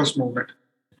my first movement.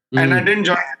 And I didn't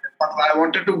join it. I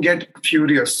wanted to get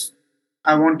furious.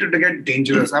 I wanted to get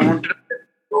dangerous. I wanted to get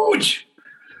huge.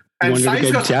 And you wanted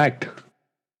to get jacked?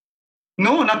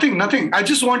 No, nothing. I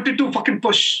just wanted to fucking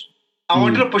push. I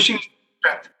wanted a pushing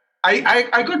strength.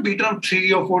 I got beaten up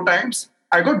 3 or 4 times.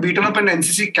 I got beaten up in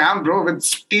NCC camp, bro, with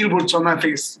steel boots on my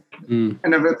face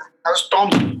and everything. I was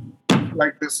stomped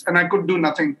like this, and I could do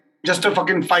nothing. Just a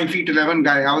fucking 5'11"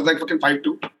 guy. I was like fucking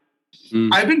 5'2".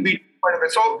 I've been beaten quite a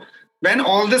bit. So when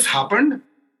all this happened,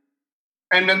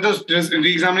 and then this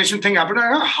re-examination thing happened,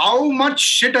 I go, how much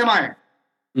shit am I?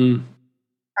 And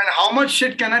how much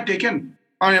shit can I take in?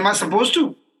 Or am I supposed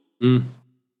to?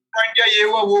 क्या ये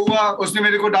हुआ वो हुआ उसने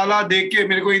मेरे को डाला देख के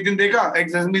मेरे को एक दिन देखा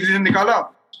एग्जामिनेशन निकाला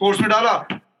स्पोर्ट्स में डाला.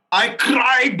 I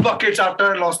cried buckets after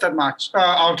I lost that match,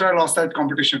 after I lost that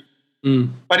competition.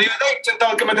 But he was like, चिंता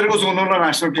करके मैं तेरे को जोनल और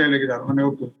नेशनल प्लेयर लेके जा रहा हूँ. मैंने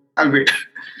okay I'll wait.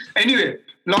 Anyway,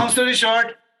 long story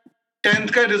short,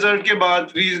 10th का result के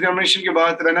बाद, re-examination के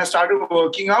बाद, when I started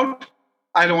working out,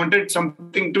 I wanted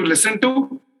something to listen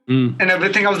to. And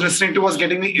everything I was listening to was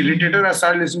getting me irritated. I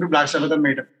started listening to Black Sabbath and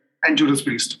Maiden and Judas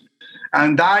Priest.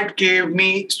 And that gave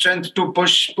me strength to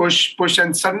push,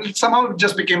 and suddenly, somehow it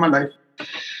just became my life.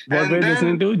 What were you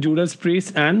listening to? Judas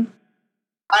Priest and?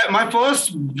 My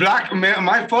first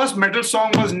metal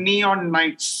song was Neon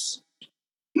Nights.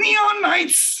 Neon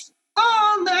Nights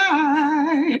all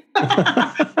night.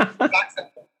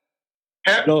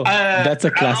 No, that's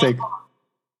a classic.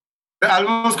 The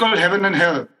album was called Heaven and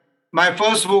Hell. My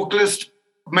first vocalist,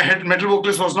 metal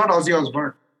vocalist was not Ozzy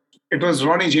Osbourne. It was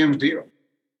Ronnie James Dio.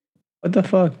 What the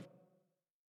fuck?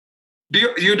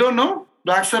 You don't know?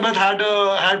 Black Sabbath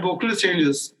had vocalist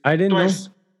changes. I didn't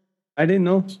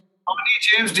know. Ronnie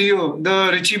James Dio, the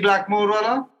Richie Blackmore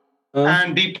wala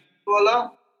and Deep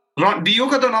wala. Dio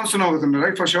ka to naam suna hoga tumne,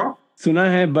 right? For sure. Suna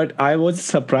hai, but I was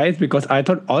surprised because I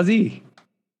thought Ozzy.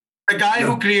 The guy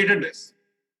who created this.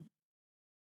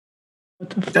 What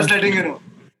the fuck? Just letting you know.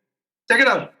 Check it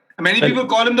out. Many people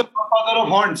call him the father of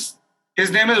horns.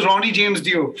 His name is Ronnie James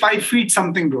Dio. 5 feet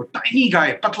something, bro. Tiny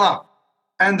guy, patla.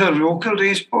 And the vocal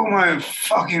range, oh my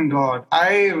fucking God.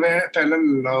 I fell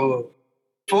in love.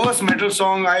 First metal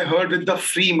song I heard with the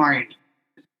free mind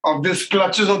of this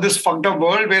clutches of this fucked up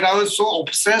world where I was so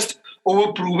obsessed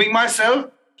over proving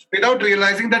myself without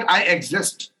realizing that I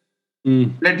exist.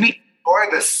 Let me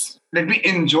enjoy this. Let me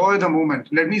enjoy the moment.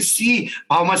 Let me see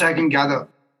how much I can gather.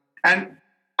 And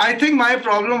I think my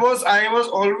problem was I was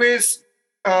always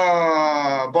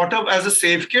brought up as a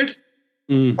safe kid.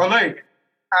 All right.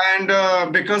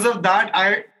 And because of that,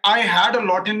 I had a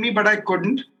lot in me, but I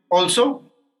couldn't also.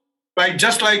 Like,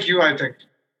 just like you, I think.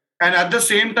 And at the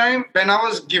same time, when I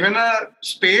was given a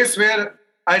space where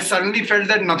I suddenly felt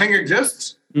that nothing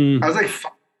exists, I was like,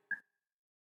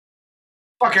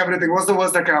 fuck everything. What's the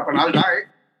worst that can happen? I'll die.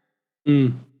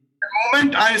 The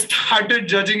moment I started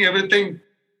judging everything,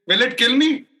 will it kill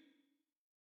me?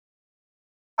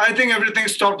 I think everything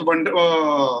stopped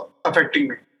affecting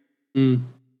me.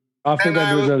 After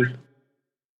that result.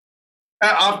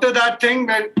 After that thing,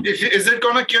 is it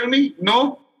going to kill me?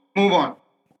 No. Move on.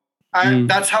 And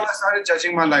that's how I started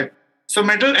judging my life. So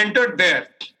metal entered there.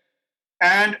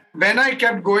 And when I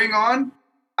kept going on,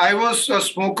 I was a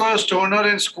smoker, stoner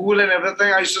in school and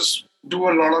everything. I used to do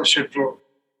a lot of shit, bro.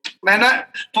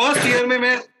 First year में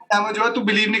मैं damage हुआ, तू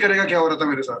believe नहीं करेगा क्या हो रहा था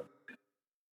मेरे साथ.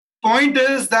 Point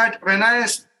is that when I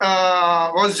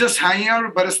was just hanging out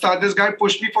with Barista, this guy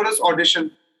pushed me for his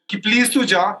audition. कि please तू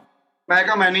जा. मैं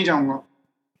कहा मैं नहीं जाऊँगा.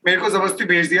 मेरे को जबरदस्ती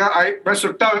भेज दिया. मैं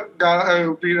सुट्टा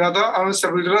पी रहा था और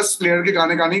सबुलरा स्लेयर के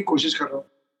गाने गाने की कोशिश कर रहा हूँ.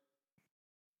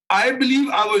 I believe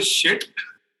I was shit.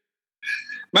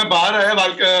 मैं बाहर आया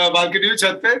बालकनी में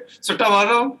छत पे सुट्टा मार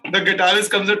रहा हूँ. The guitarist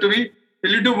comes up to me.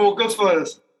 Will you do vocals for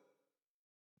us?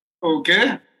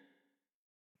 Okay.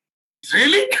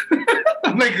 Really?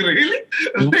 I'm like, really?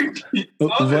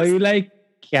 Were you like,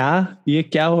 क्या? ये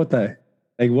क्या होता है?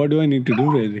 Like, what do I need to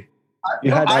do really?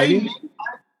 You had idea?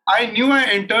 I knew I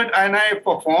entered and I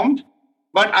performed,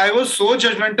 but I was so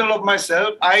judgmental of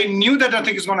myself. I knew that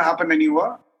nothing is going to happen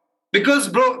anymore. Because,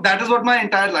 bro, that is what my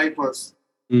entire life was.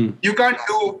 You can't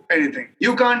do anything.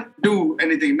 You can't do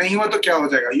anything. नहीं हुआ तो क्या हो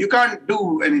जाएगा? You can't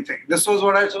do anything. This was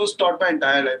what I was taught my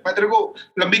entire life. मैं तेरे को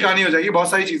लंबी कहानी हो जाएगी, बहुत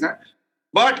सारी चीजें.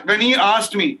 But when he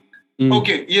asked me,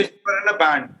 okay, yes, we're in a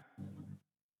band.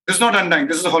 This is not Undying.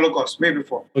 This is Holocaust, way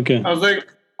before. Okay. I was like,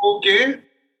 okay,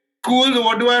 cool. So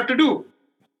what do I have to do?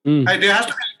 There has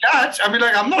to be a catch. I mean,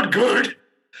 like, I'm not good.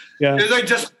 Yeah. It's like,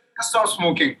 just stop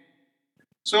smoking.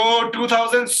 So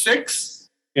 2006,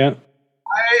 yeah,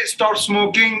 I stopped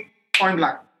smoking point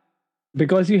blank.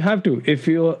 Because you have to. If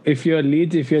you're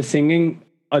leads, if you're singing,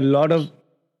 a lot of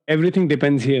everything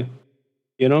depends here.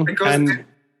 You know? Because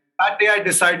that day I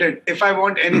decided if I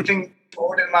want anything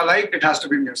forward in my life, it has to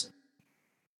be music.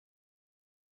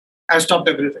 I stopped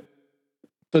everything.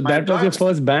 So that was your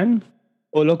first band?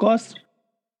 Holocaust?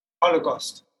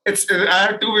 Holocaust. I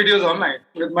have 2 videos online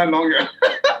with my long hair.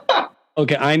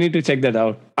 Okay, I need to check that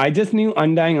out. I just knew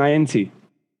Undying INC.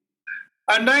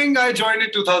 Undying, I joined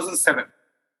in 2007.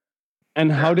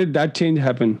 And how did that change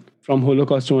happen from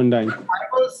Holocaust to Undying? I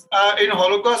was in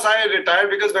Holocaust. I retired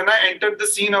because when I entered the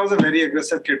scene, I was a very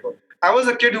aggressive kid. I was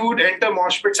a kid who would enter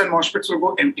mosh pits and mosh pits would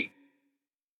go empty.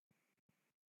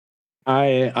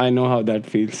 I know how that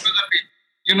feels.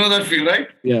 You know that feel, right?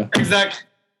 Yeah. Exactly.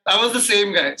 I was the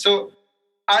same guy. So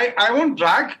I won't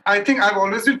brag. I think I've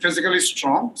always been physically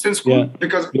strong since school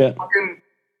because of the fucking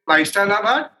lifestyle I've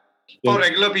had. For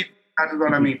regular people, that is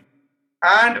what I mean.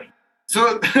 And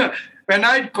so when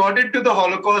I got into the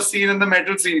Holocaust scene and the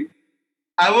metal scene,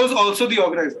 I was also the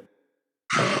organizer.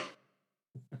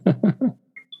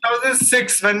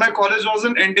 2006, when my college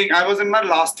wasn't ending, I was in my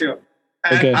last year.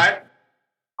 And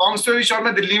long story short,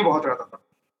 मैं दिल्ली में बहुत रहता था.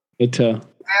 अच्छा.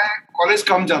 मैं college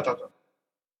कम जाता था.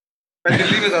 मैं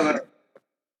दिल्ली में ज़्यादा रहता.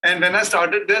 And when I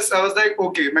started this, I was like,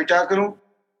 okay, मैं क्या करूँ?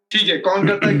 ठीक है, कौन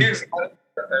करता है gigs?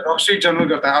 Rock Street Journal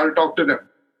करता है. I'll talk to them.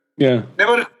 Yeah.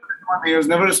 Never responded to my mails,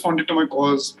 never responded to my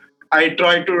calls. I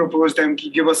tried to approach them,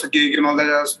 give us a gig and all that.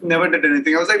 I never did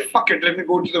anything. I was like, fuck it, let me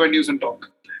go to the venues and talk.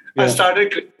 Yeah. I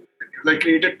started, I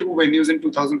created 2 venues in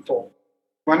 2004.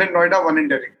 One in Noida, one in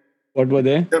Delhi. What were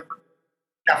they?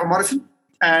 Cafe Morrison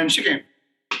and Chicane.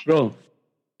 Bro,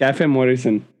 Cafe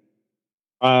Morrison.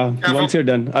 Once you're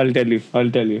done, I'll tell you.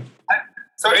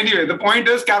 So anyway, the point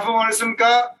is, Cafe Morrison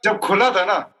का जब खुला था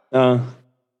ना,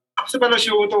 सबसे पहला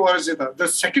show हुआ था Warriors था. The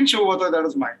second show हुआ था, that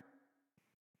was mine.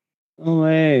 Oh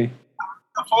way.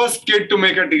 The first kid to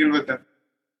make a deal with them.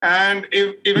 And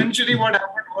eventually what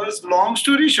happened was, long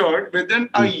story short, within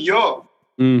a year,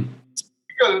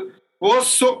 was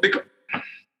so, because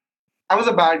I was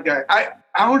a bad guy.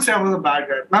 I won't say I was a bad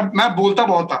guy. मैं बोलता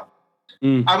बहुत था.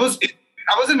 I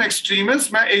was an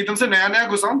extremist. मैं एकदम से नया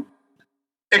घुसा हूँ.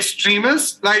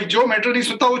 Extremist, like जो metal नहीं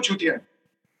सुनता वो चूतिया है.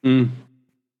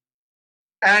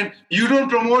 And you don't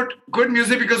promote good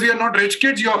music because we are not rich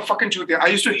kids, you're fucking chutiya. I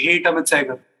used to hate Amit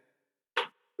Sehgal.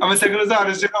 Amit Sehgal is the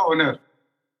RSJ owner.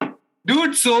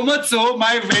 Dude, so much so,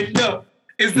 my vendor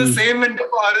is the same vendor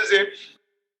for RSJ.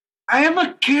 I am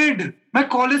a kid. मैं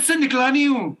college से निकला नहीं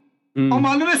हूँ. और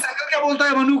मालूम है सहगल क्या बोलता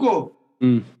है मनु को?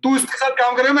 तू इसके साथ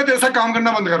काम करेगा, मैं तेरे साथ काम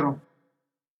करना बंद कर रहा हूँ.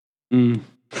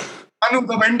 Manu,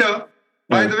 the vendor,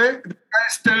 by the way,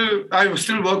 I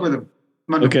still work with him.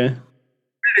 Manu. Okay.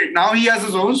 Now he has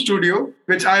his own studio,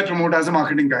 which I promote as a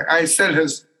marketing guy. I sell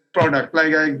his product.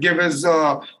 Like I give his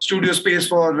studio space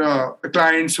for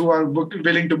clients who are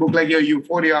willing to book like a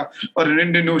Euphoria or an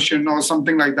Indian Ocean or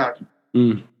something like that.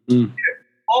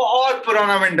 बहुत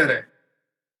पुराना vendor है.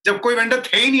 जब कोई vendor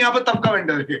थे ही नहीं यहाँ पर तब का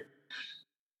vendor है.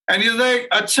 And he's like,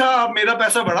 अच्छा आप मेरा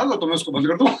पैसा बढ़ा दो तो मैं उसको बंद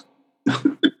कर दूँ.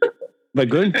 But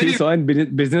good, he saw a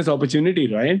business opportunity,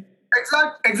 right?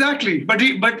 Exactly. But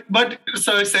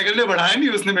Sehgal ने बढ़ाया नहीं,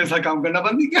 उसने मेरे साथ काम करना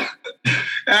बंद नहीं किया.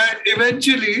 And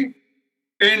eventually,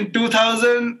 in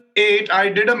 2008, I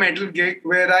did a metal gig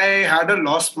where I had a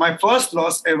loss, my first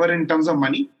loss ever in terms of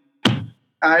money.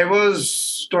 I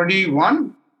was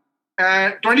 21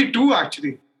 and 22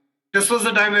 actually. This was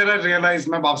the time where I realized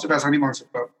मैं बाप से पैसा नहीं मांग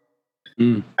सकता.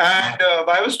 And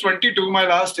I was 22, my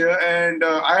last year, and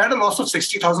I had a loss of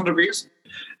 60,000 rupees.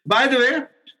 By the way,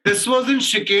 this was in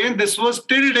Chicane. This was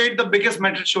till date the biggest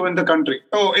metal show in the country.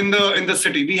 Oh, in the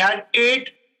city. We had 8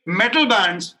 metal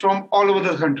bands from all over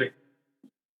the country.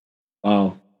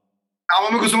 Wow.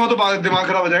 नाम में घुसूंगा तो दिमाग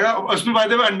खराब हो जाएगा. उसमें by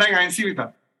the way Undying INC भी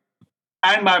था.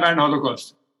 And my band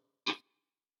Holocaust.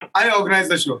 I organized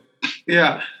the show.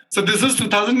 Yeah. So this was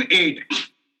 2008.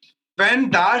 When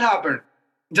that happened,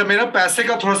 जब मेरा पैसे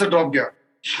का थोड़ा सा drop गया,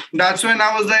 that's when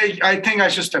I was like, I think I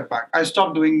should step back. I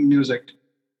stopped doing music.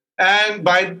 And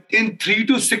in 3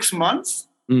 to 6 months,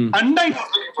 Undying was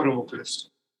looking for a vocalist.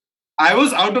 I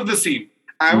was out of the scene.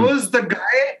 I was the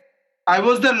guy, I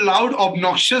was the loud,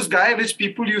 obnoxious guy which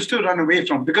people used to run away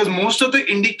from because most of the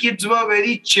indie kids were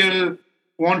very chill,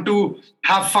 want to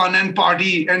have fun and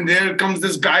party. And there comes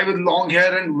this guy with long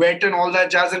hair and wet and all that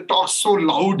jazz and talks so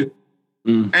loud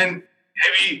and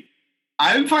heavy.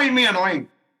 I'll find me annoying.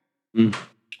 If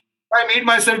I meet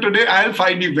myself today, I'll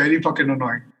find me very fucking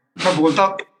annoying. मैं बोलता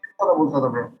था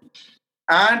bro.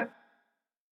 And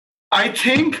I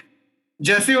think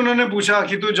जैसे उन्होंने पूछा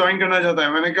कि तू join करना चाहता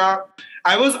है, मैंने कहा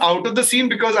I was out of the scene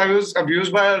because I was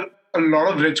abused by a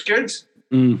lot of rich kids.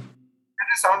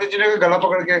 मैंने sound engineer का गला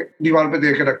पकड़ के दीवार पे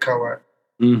दे के रखा हुआ है.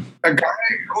 A guy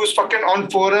who's fucking on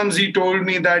forums, he told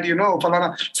me that,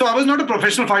 falana. So I was not a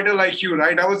professional fighter like you,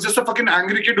 right? I was just a fucking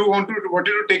angry kid who wanted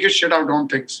to take his shit out on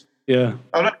things. Yeah.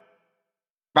 Alright.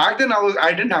 Back then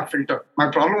I didn't have filter. My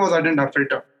problem was I didn't have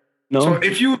filter. No. So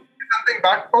if you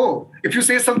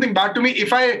say something bad to me,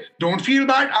 if I don't feel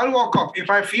bad, I'll walk off.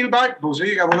 If I feel bad,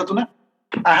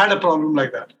 I had a problem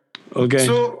like that. Okay.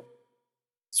 So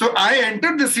I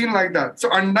entered the scene like that. So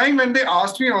Undying, when they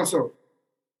asked me also,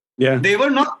 yeah, they were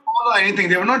not small or anything.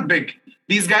 They were not big.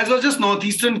 These guys were just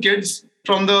Northeastern kids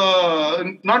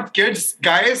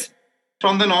guys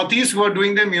from the Northeast who were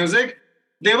doing their music.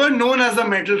 They were known as the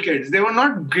metal kids. They were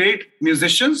not great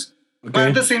musicians, but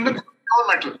at the same time, they were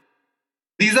metal.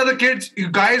 These are the kids, you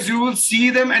guys, you will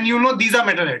see them and these are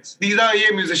metalheads. These are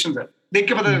musicians.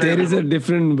 There is a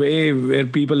different way where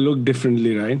people look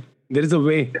differently, right? There is a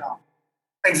way. Yeah.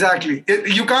 Exactly.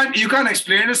 You can't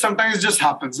explain it. Sometimes it just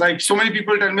happens. Like so many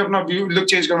people tell me, "Apna view look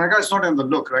change karna ka." It's not in the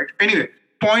look, right? Anyway,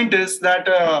 point is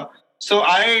that so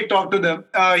I talked to them.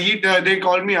 They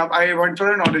called me up. I went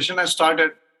for an audition. I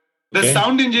started. The Okay.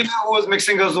 sound engineer who was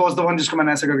mixing us was the one जिसको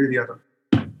मैंने ऐसे करके दिया था.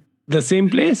 The same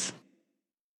place?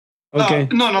 Okay.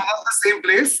 No, not the same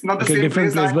place. Not the Okay, same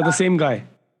different place, but the same guy.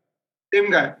 Same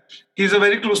guy. He's a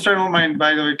very close friend of mine, by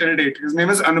the way, till date. His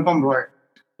name is Anupam Roy.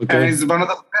 And Okay. he's one of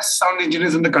the best sound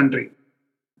engineers in the country.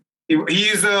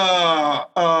 He's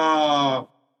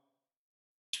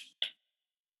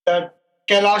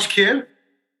Kailash Kher.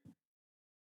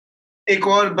 एक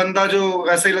और बंदा जो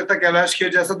ऐसा ही लगता है कैलाश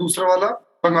खेर जैसा दूसरा वाला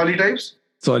Bengali types.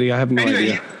 Sorry, I have no Anyway,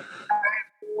 idea.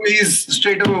 he's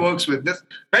straight away works with this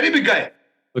very big guy.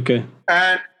 Okay.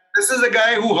 And this is a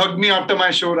guy who hugged me after my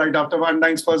show, right after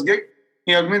Undying's first gig.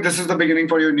 He hugged me. This is the beginning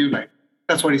for your new life.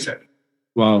 That's what he said.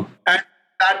 Wow. And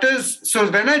that is so.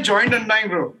 When I joined Undying,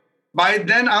 bro, by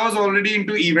then I was already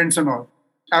into events and all.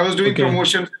 I was doing Okay.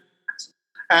 promotions,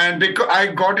 and because I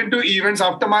got into events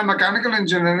after my mechanical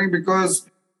engineering because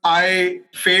I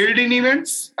failed in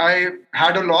events. I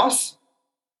had a loss.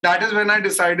 That is when I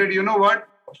decided, you know what,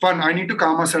 fun. I need to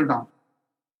calm myself down.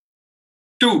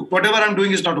 2, whatever I'm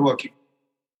doing is not working.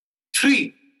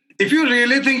 3, if you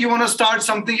really think you want to start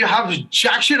something you have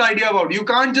jack shit idea about, you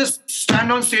can't just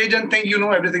stand on stage and think you know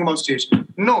everything about stage.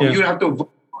 No, Yeah. you have to work.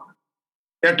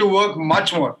 You have to work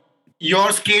much more.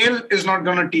 Your scale is not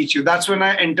going to teach you. That's when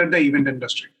I entered the event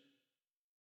industry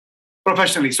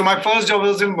professionally. So my first job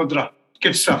was in Mudra,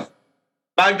 Kid Stuff.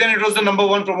 Back then, it was the number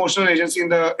 1 promotional agency in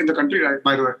the country, right?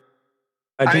 By the way,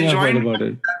 I think I've heard joined- about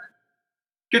it.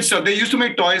 Kid Stuff. They used to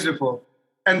make toys before,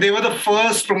 and they were the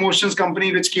first promotions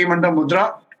company which came under Mudra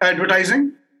advertising,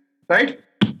 right?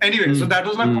 Anyway, so that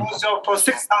was my first job for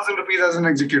 6,000 rupees as an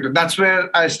executive. That's where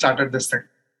I started this thing.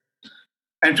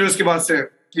 And फिर उसके बाद से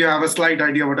you have a slight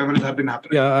idea whatever has been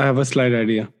happening. Yeah, I have a slight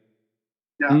idea.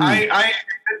 Yeah,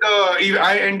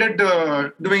 I ended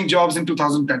doing jobs in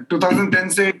 2010. 2010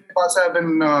 से I've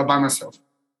been by myself.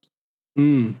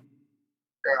 Hmm.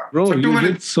 Yeah. Bro, so you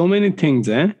did so many things,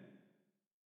 eh?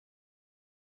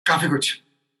 काफी कुछ.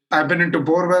 I've been into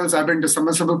bore wells, I've been to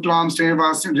submersible plants,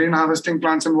 rain harvesting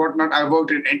plants and whatnot. I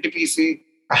worked in NTPC.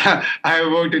 I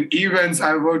worked in events.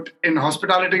 I worked in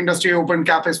hospitality industry, opened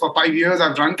cafes for 5 years.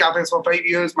 I've run cafes for 5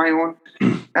 years, my own.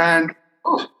 And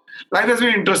life has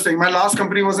been interesting. My last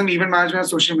company was an event management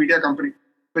social media company,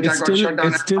 which I got shut down.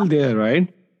 It's still there,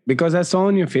 right? Because I saw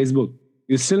on your Facebook,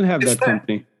 you still have It's that there.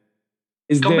 company.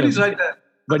 It's Company's there. right there.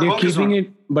 But The you're work is keeping not.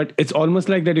 it, but it's almost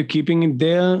like that you're keeping it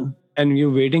there and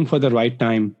you're waiting for the right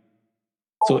time.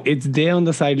 So it's there on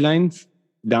the sidelines,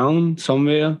 down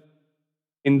somewhere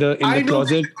in the I know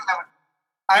closet.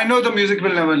 I know the music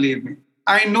will never leave me.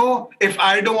 I know if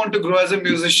I don't want to grow as a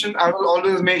musician, I will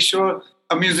always make sure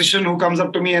a musician who comes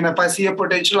up to me and if I see a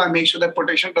potential, I make sure that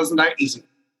potential doesn't die easy.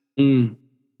 Mm.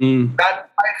 Mm.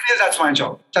 That I feel that's my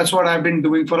job. That's what I've been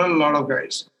doing for a lot of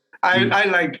guys. I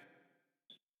liked it.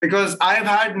 Because I've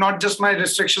had not just my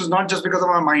restrictions, not just because of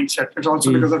my mindset, it's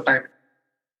also because of time.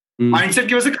 Mindset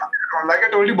ki वजह से काफी कम. Like I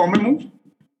told you, Bombay Move.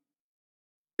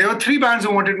 There were 3 bands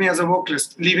who wanted me as a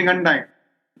vocalist, leaving Undying.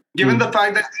 Given the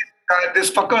fact that this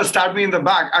fucker stabbed me in the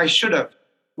back, I should have.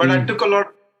 But I took a lot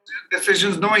of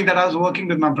decisions knowing that I was working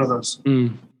with my brothers.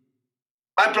 Mm.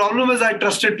 My problem is I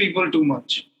trusted people too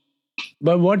much.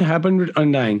 But what happened with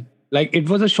Undying? Like, it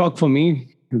was a shock for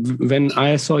me when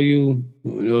I saw you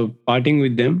parting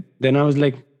with them. Then I was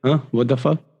like, huh, what the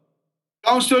fuck?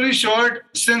 Long story short,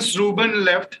 since Ruben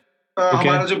left,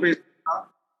 हमारा जो base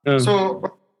था, so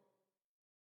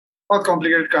बहुत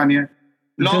complicated कहानी है.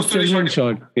 Long Just story tell me in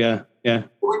short, short. Yeah, yeah.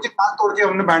 उसकी नाक तोड़ के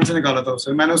हमने बैंड से निकाला था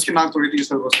उसे. मैंने उसकी नाक तोड़ी थी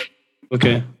इस तरह से.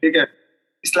 Okay. ठीक है.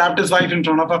 He slapped his wife in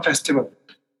front of a festival.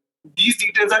 These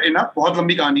details are enough. बहुत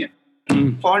लंबी कहानी है.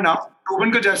 For now,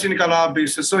 Ruben को जैसे निकाला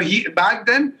basis. So back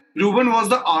then, Ruben was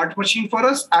the art machine for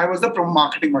us. I was the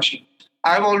marketing machine.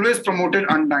 I've always promoted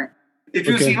Undying. If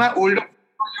you see my older,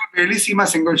 you barely see my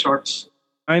single shots.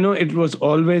 I know it was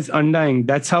always Undying.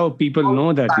 That's how people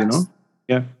know that, you know.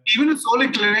 Yeah. Even with Soul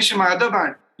Inclination, my other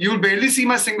band, you'll barely see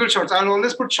my single shots. I'll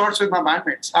always put shots with my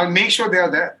bandmates. I'll make sure they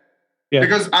are there. Yeah.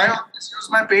 Because I always use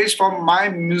my page for my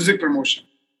music promotion.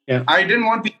 Yeah. I didn't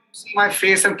want people to see my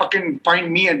face and fucking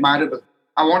find me admirable.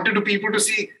 I wanted people to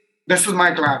see this is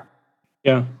my clan.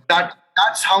 Yeah.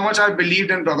 That's how much I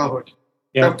believed in brotherhood.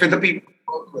 Yeah. With the people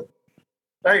I work with.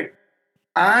 Right.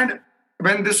 And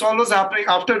when this all was happening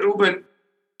after Ruben,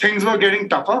 things were getting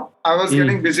tougher. I was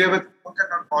getting busier with work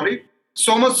and Polly.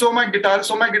 So much so my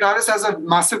guitarist has a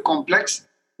massive complex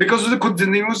because उसे खुद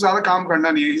जिंदगी में ज़्यादा काम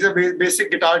करना नहीं है. He's a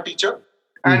basic guitar teacher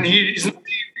and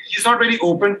he's not very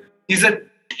open. He's a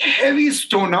heavy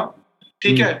stoner.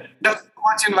 ठीक है, does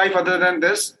much in life other than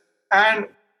this. And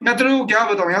मैं तेरे को क्या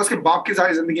बताऊँ यार, उसके बाप की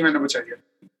सारी जिंदगी मैंने बचाई है.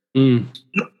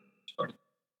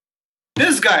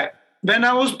 This guy, when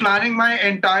I was planning my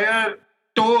entire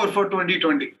tour for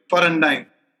 2020 for Undying,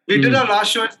 we did our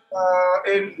last show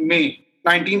in May.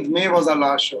 19th May was our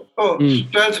last show.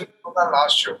 12th May was our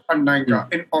last show, Undying ka,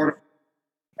 in Oregon.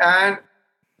 And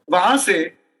wahan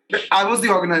se, I was the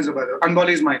organizer, by the way.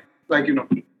 Unbali is mine, like you know.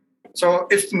 So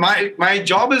it's my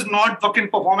job is not fucking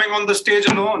performing on the stage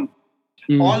alone.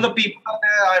 All the people are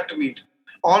there, I have to meet.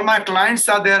 All my clients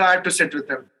are there, I have to sit with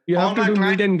them. You have to do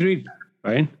meet and greet,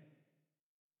 right?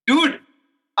 Dude,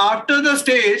 after the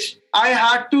stage, I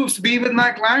had to be with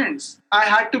my clients. I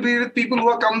had to be with people who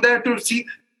are come there to see.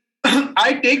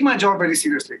 I take my job very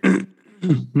seriously.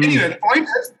 Anyway, the point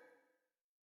is,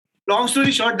 long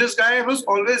story short, this guy was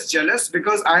always jealous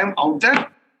because I am out there.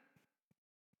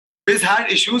 Biz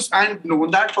had issues and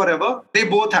known that forever. They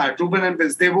both had, Ruben and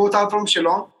Biz. They both are from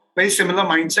Shillong, very similar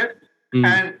mindset. And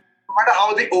no matter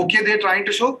how they're trying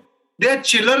to show, they're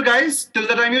chiller guys till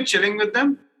the time you're chilling with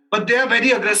them. But they are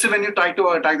very aggressive when you try to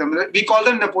attack them. We call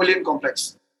them Napoleon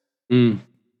complex.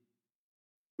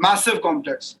 Massive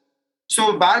complex.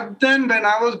 So back then, when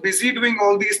I was busy doing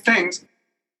all these things,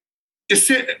 this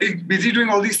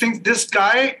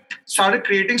guy started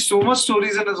creating so much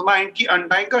stories in his mind कि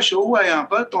Undying का show हुआ है यहाँ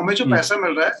पर, तो हमें जो पैसा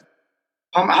मिल रहा है,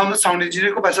 हम sound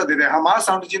engineer को पैसा दे रहे हैं. हमारा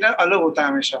sound engineer अलग होता है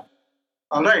हमेशा.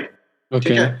 All right.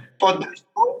 Okay. For this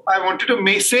show, I wanted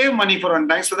to save money for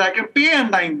Undying so that I can pay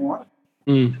Undying more.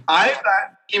 I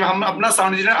plan कि हम अपना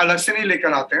sound engineer अलग से नहीं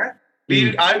लेकर आते हैं.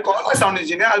 I'll call my sound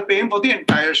engineer. I'll pay him for the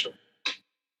entire show.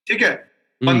 ठीक है.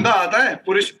 बंदा आता है,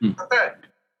 पूरे show आता है.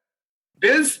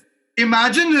 Biz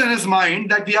imagine in his mind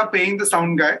that we are paying the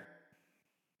sound guy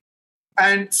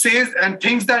and says and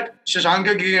thinks that Shashank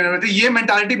ka gig and everything. ये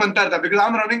mentality बनता रहता है because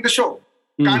I'm running the show.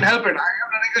 Can't help it. I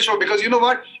am running the show because you know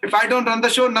what? If I don't run the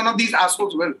show, none of these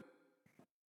assholes will.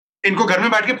 इनको घर में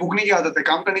बैठ के फूकने की आदत है,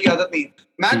 काम करने की आदत नहीं है.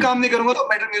 मैं काम नहीं करूंगा तो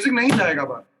मेटल म्यूजिक नहीं जाएगा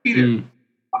बाहर. Period.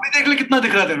 अभी देख ले कितना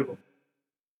दिख रहा है तेरे को.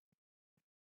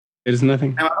 There is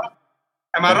nothing.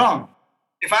 Am I wrong?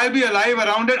 If I'll be alive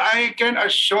around it, I can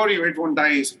assure you it won't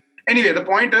die easy. Anyway, the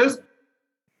point is,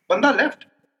 banda left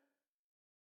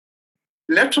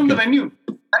from the venue.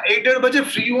 8:30 बजे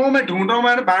free हुआ, मैं ढूंढ रहा हूँ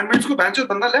मेरे bandmates को, benches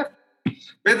बंदा left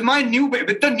with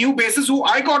the new bassist who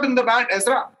I got in the band,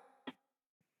 Ezra.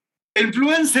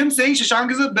 Influenced him saying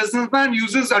Shashank is a businessman,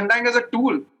 uses Undying as a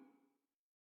tool.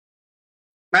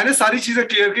 मैंने सारी चीजें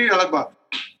clear की, अलग बात.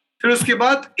 फिर उसके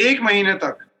बाद 1 महीने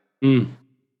तक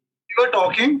we were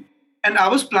talking. And I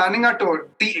was planning our tour.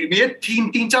 ये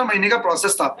 3-4 महीने का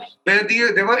process था. Where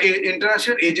there were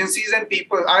international agencies and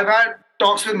people. I've had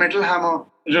talks with Metal Hammer,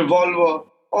 Revolver,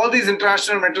 all these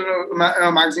international metal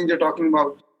magazines you're talking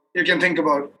about. You can think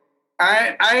about.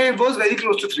 I was very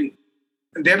close to 3.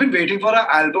 They've been waiting for our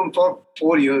album for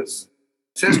 4 years.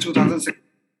 Since 2006.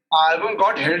 Our album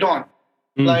got held on.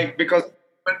 Like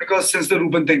because since the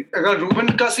Ruben thing. अगर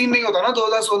Ruben का scene नहीं होता ना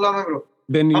 2016 में bro.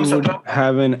 Then you would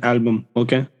have an album,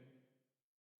 okay?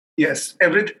 Yes,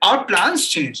 our plans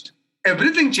changed.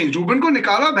 Everything changed. Ruben को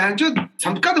निकाला, बहनचो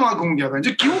सबका दिमाग घूम गया,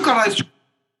 बहनचो क्यों करा इस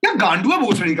क्या गांडुआ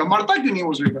भोसड़ी का, मरता क्यों नहीं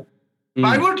भोसड़ी का?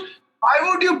 Why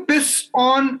would you piss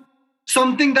on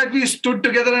something that we stood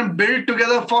together and built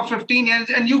together for 15 years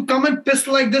and you come and piss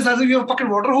like this as if you're a fucking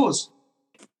water hose?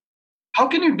 How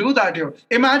can you do that here?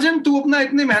 Imagine तू अपना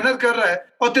इतनी मेहनत कर रहा है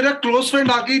और तेरा close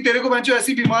friend आके तेरे को बहनचो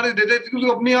ऐसी बीमारी दे दे कि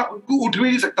तू अपनी उठ भी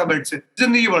नहीं सकता बेड से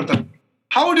जिंदगी भर तक.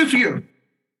 How would you feel?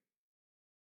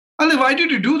 Why did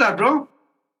you do that, bro?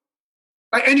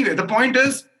 Like, anyway, the point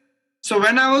is, so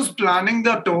when I was planning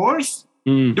the tours,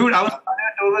 dude, I was planning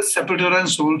a tour with Sepultura and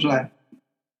Soulfly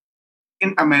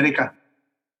in America.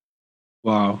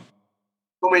 Wow.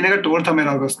 2 महीने का tour था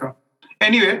मेरा उसका.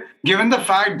 Anyway, given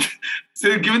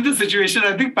the situation,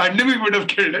 I think pandemic would have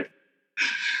killed it.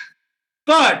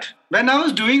 But when I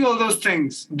was doing all those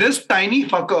things, this tiny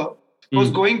fucker was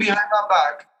going behind my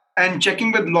back and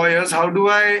checking with lawyers, how do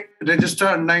I register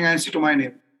Undying INC to my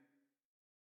name?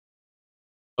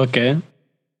 Okay.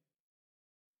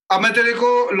 अब मैं तेरे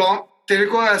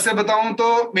को ऐसे बताऊं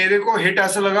तो मेरे को hit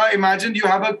ऐसा लगा. Imagine you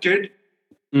have a kid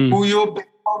who you pay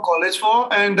for college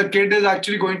for, and the kid is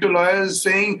actually going to lawyers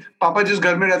saying, "पापा जिस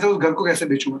घर में रहते हैं उस घर को कैसे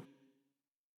बेचूंगा?"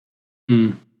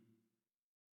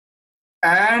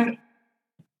 And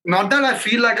not that I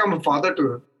feel like I'm a father to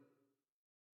her.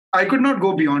 I could not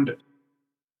go beyond it.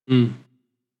 You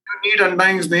need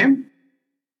Undying's name,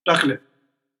 रख ले,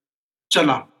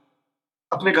 चला,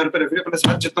 अपने घर पे रख ले, अपने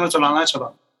साथ जितना चलाना है चला.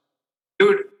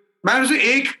 Dude, मैं उसे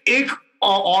एक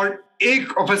और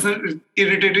एक ऑफिसर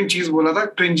irritating चीज बोला था,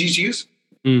 cringy चीज.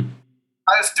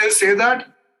 I still say that.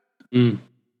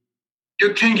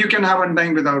 You think you can have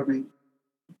Undying without me?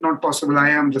 Not possible. I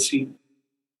am the scene.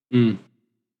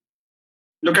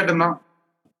 Look at them now.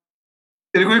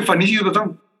 तेरे को एक funny चीज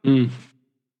बताऊं?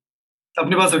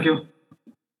 अपने पास रखियो.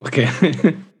 Okay.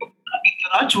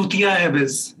 इतना चूतिया है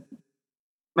बिज.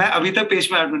 मैं अभी तक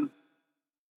पेज में admin.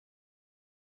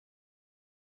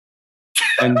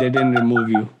 And they didn't remove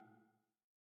you.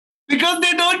 Because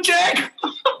they don't check.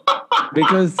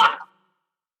 Because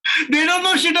they don't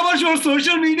know shit about your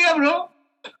social media, bro.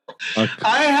 Okay.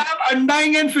 I have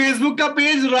Undying and Facebook ka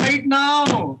page right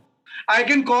now. I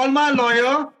can call my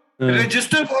lawyer,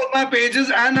 register all my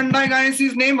pages and Undying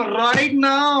INC's name right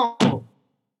now.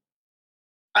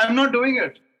 I'm not doing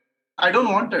it. I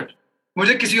don't want it.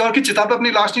 मुझे किसी और की चिता पे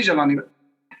अपनी लाश नहीं जलानी है.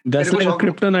 That's like a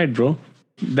kryptonite, bro.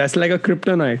 That's like a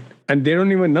kryptonite. And they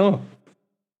don't even know.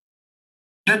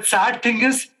 The sad thing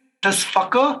is, this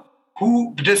fucker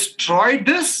who destroyed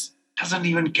this doesn't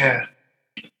even care.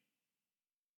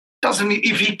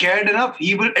 If he cared enough,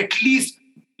 he will at least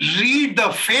read the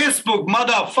Facebook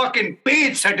motherfucking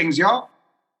page settings, yo.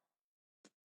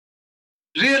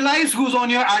 Realize who's on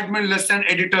your admin list and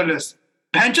editor list.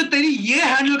 भैंचो तेरी ये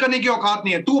handle करने की औकात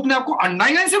नहीं है. तू अपने आप को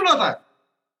Undying से बुलाता है.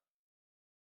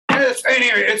 Yes,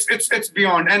 anyway, it's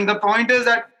beyond. And the point is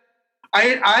that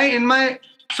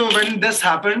so when this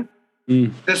happened,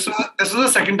 this was the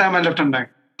second time I left Undying.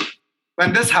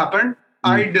 When this happened,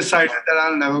 I decided that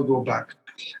I'll never go back.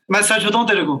 मैं सच बताऊं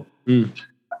तेरे को,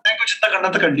 मैं कुछ इतना करना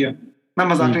था कर लिया. मैं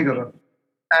मजाक नहीं कर रहा.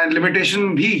 And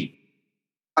limitation भी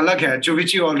अलग है, जो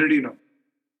which you already know.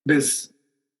 Biz.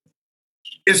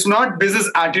 It's not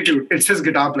Biz's attitude, it's his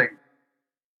guitar playing.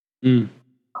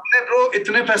 हमने bro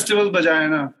इतने festivals बजाए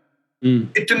ना,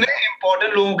 इतने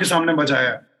important लोगों के सामने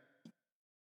बजाया.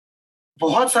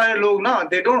 बहुत सारे लोग ना,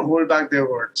 they don't hold back their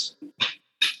words.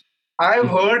 I've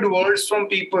heard words from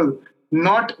people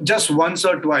not just once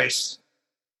or twice,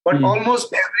 but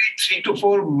almost every 3 to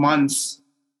 4 months.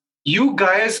 You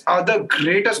guys are the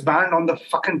greatest band on the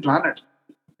fucking planet.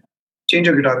 Change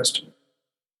your guitarist.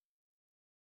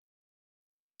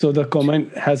 So the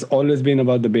comment has always been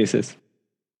about the bassist.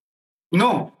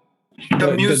 No,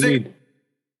 the music.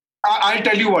 I'll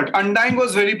tell you what. Undying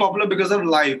was very popular because of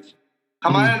live.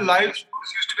 Our live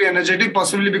shows used to be energetic,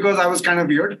 possibly because I was kind of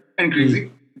weird and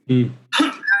crazy. And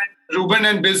Ruben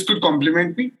and Biz could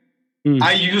compliment me.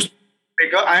 I used to be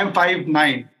bigger. I am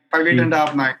 5'9", 5'8" and a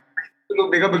half, 9. To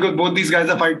look bigger because both these guys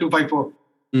are 5'2",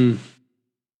 5'4".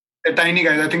 They're tiny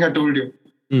guys. I think I told you.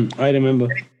 I remember.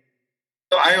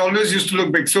 So I always used to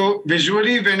look big. So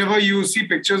visually, whenever you see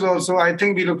pictures also, I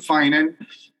think we look fine. And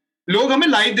लोग हमें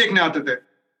live देखने आते थे.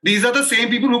 These are the same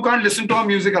people who can't listen to our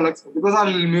music because our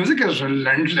music is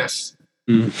relentless.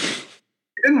 We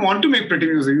didn't want to make pretty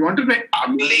music. We wanted to make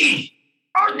ugly.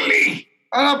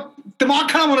 दिमाग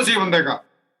खराब होना चाहिए बंदे का.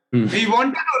 We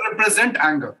wanted to represent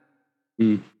anger.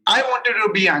 I wanted to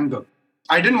be anger.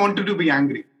 I didn't want to be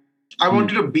angry. I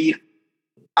wanted to be.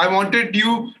 I wanted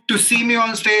you to see me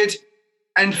on stage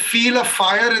and feel a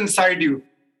fire inside you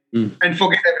and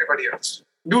forget everybody else.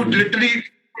 Dude, literally,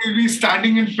 we'll be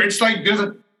standing in pits like this.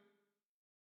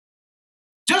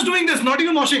 Just doing this, not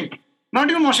even washing.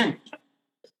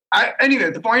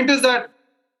 Anyway, the point is that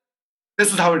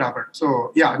this is how it happened.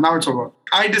 So, yeah, now it's over.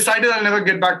 I decided I'll never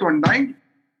get back to Undying.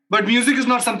 But music is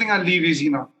not something I'll leave easy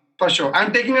now, for sure.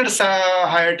 I'm taking a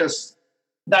hiatus.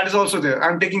 That is also there.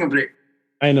 I'm taking a break.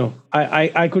 I know.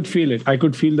 I could feel it. I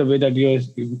could feel the way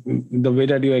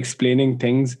that you're explaining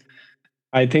things.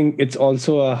 I think it's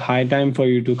also a high time for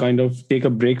you to kind of take a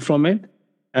break from it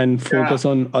and focus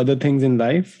on other things in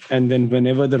life. And then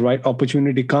whenever the right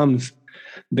opportunity comes,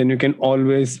 then you can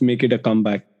always make it a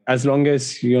comeback, as long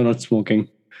as you're not smoking.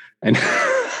 And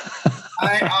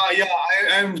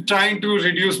I'm trying to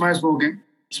reduce my smoking.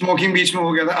 Smoking beach mein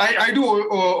ho gaya tha. I do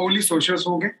only social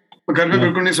smoking. घर में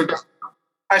बिल्कुल नहीं सुटा.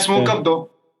 I smoke up though.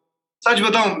 सच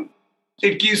बताऊं,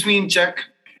 it keeps me in check.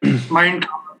 Mind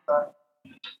calm रहता है.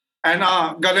 And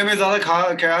गले में ज़्यादा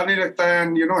ख्याल नहीं रखता है.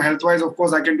 And health wise, of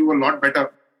course, I can do a lot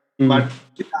better. But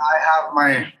I have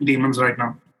my demons right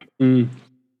now.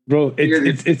 Bro,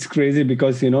 it's crazy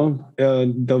because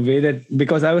the way that,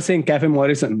 because I was saying Cafe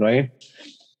Morrison, right?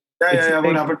 Yeah.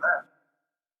 What happened there?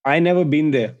 I never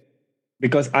been there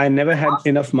because I never had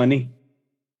enough money.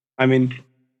 I mean,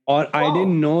 or I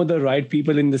didn't know the right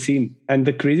people in the scene. And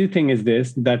the crazy thing is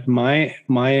this, that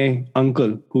my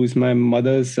uncle, who's my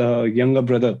mother's younger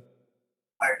brother,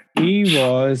 he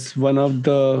was one of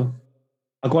the,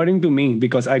 according to me,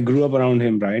 because I grew up around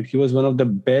him, right? He was one of the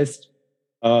best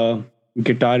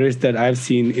guitarist that I've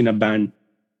seen in a band,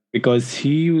 because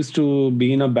he used to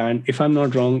be in a band. If I'm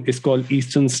not wrong, it's called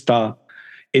Eastern Star.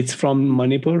 It's from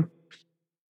Manipur.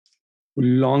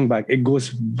 Long back. It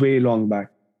goes way long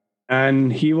back.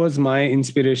 And he was my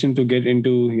inspiration to get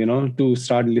into, to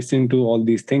start listening to all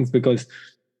these things, because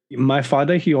my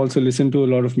father, he also listened to a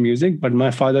lot of music, but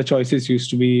my father choices used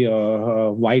to be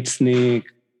White Snake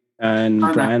and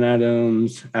Brian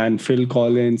Adams and Phil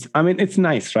Collins. I mean, it's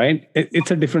nice, right?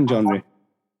 It's a different genre.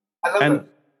 I love And it.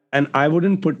 and I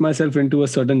wouldn't put myself into a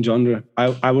certain genre.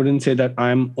 I wouldn't say that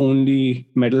I'm only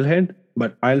metalhead,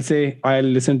 but I'll say I'll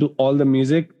listen to all the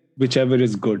music, whichever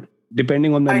is good,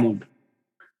 depending on the mood.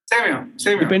 Same here.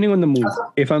 Same here. Depending on the mood.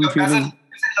 If I'm As a feeling music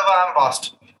lover, I'm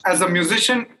lost. As a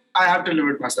musician, I have to live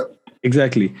it myself.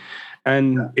 exactly.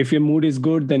 And if your mood is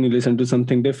good, then you listen to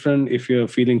something different. If you're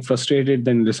feeling frustrated,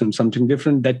 then you listen to something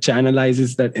different that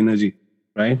channelizes that energy,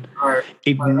 right? Right.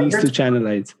 It needs to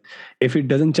channelize. If it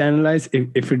doesn't channelize,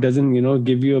 if it doesn't,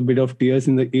 give you a bit of tears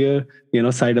in the ear,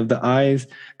 side of the eyes,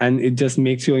 and it just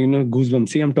makes you, goosebumps.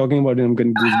 See, I'm talking about it, I'm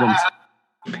getting goosebumps.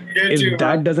 Get If you,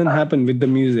 that man. doesn't happen with the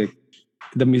music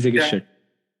is Yeah. shit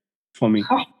for me.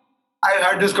 I've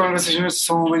had this conversation with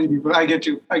so many people. I get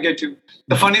you. I get you.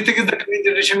 The funny thing is the new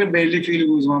generation can barely feel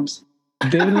goosebumps.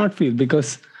 They will not feel,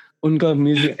 because unka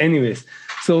music anyways.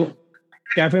 So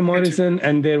Cafe Morrison,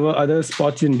 and there were other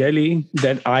spots in Delhi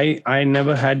that I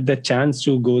never had the chance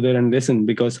to go there and listen,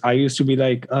 because I used to be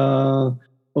like,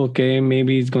 okay,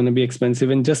 maybe it's gonna be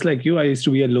expensive. And just like you, I used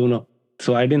to be a loner,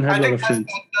 so I didn't have a lot of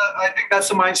friends. I think that's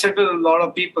the mindset with a lot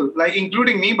of people, like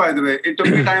including me, by the way. It took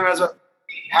me time as well.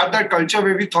 We had that culture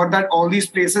where we thought that all these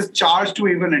places charge to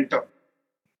even enter.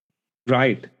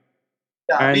 Right?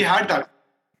 Yeah, we And had that.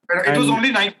 But it was and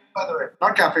only 90, by the way,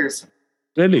 not cafes.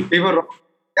 really, We were wrong.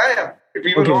 Yeah.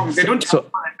 We were okay. wrong. They don't charge So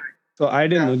for entering. so I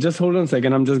didn't know. Just hold on a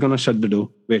second. I'm just gonna shut the door.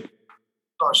 Wait.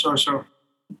 Sure.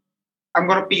 I'm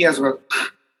going to pee as well.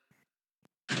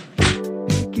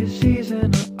 Your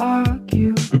season to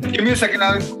argue. Give me a second.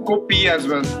 I'll go pee as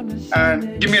well.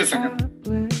 And give me a second.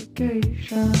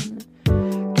 Application.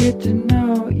 Get to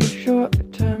know your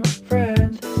short-term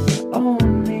friends. You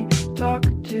only talk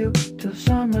to till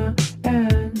summer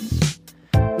ends.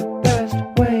 The best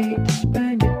way to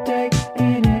spend your day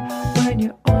in it when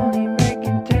you're only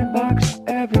making $10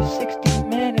 every 60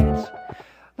 minutes.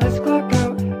 Let's clock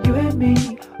out, you and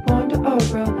me. Wander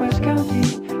around West County.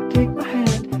 Take my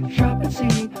hand, shop and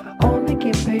see. Only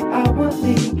get paid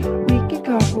hourly. We can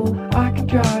carpool, I can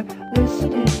drive.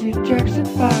 Listening to Jackson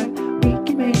 5. We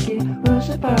can make it, we'll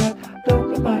survive. Though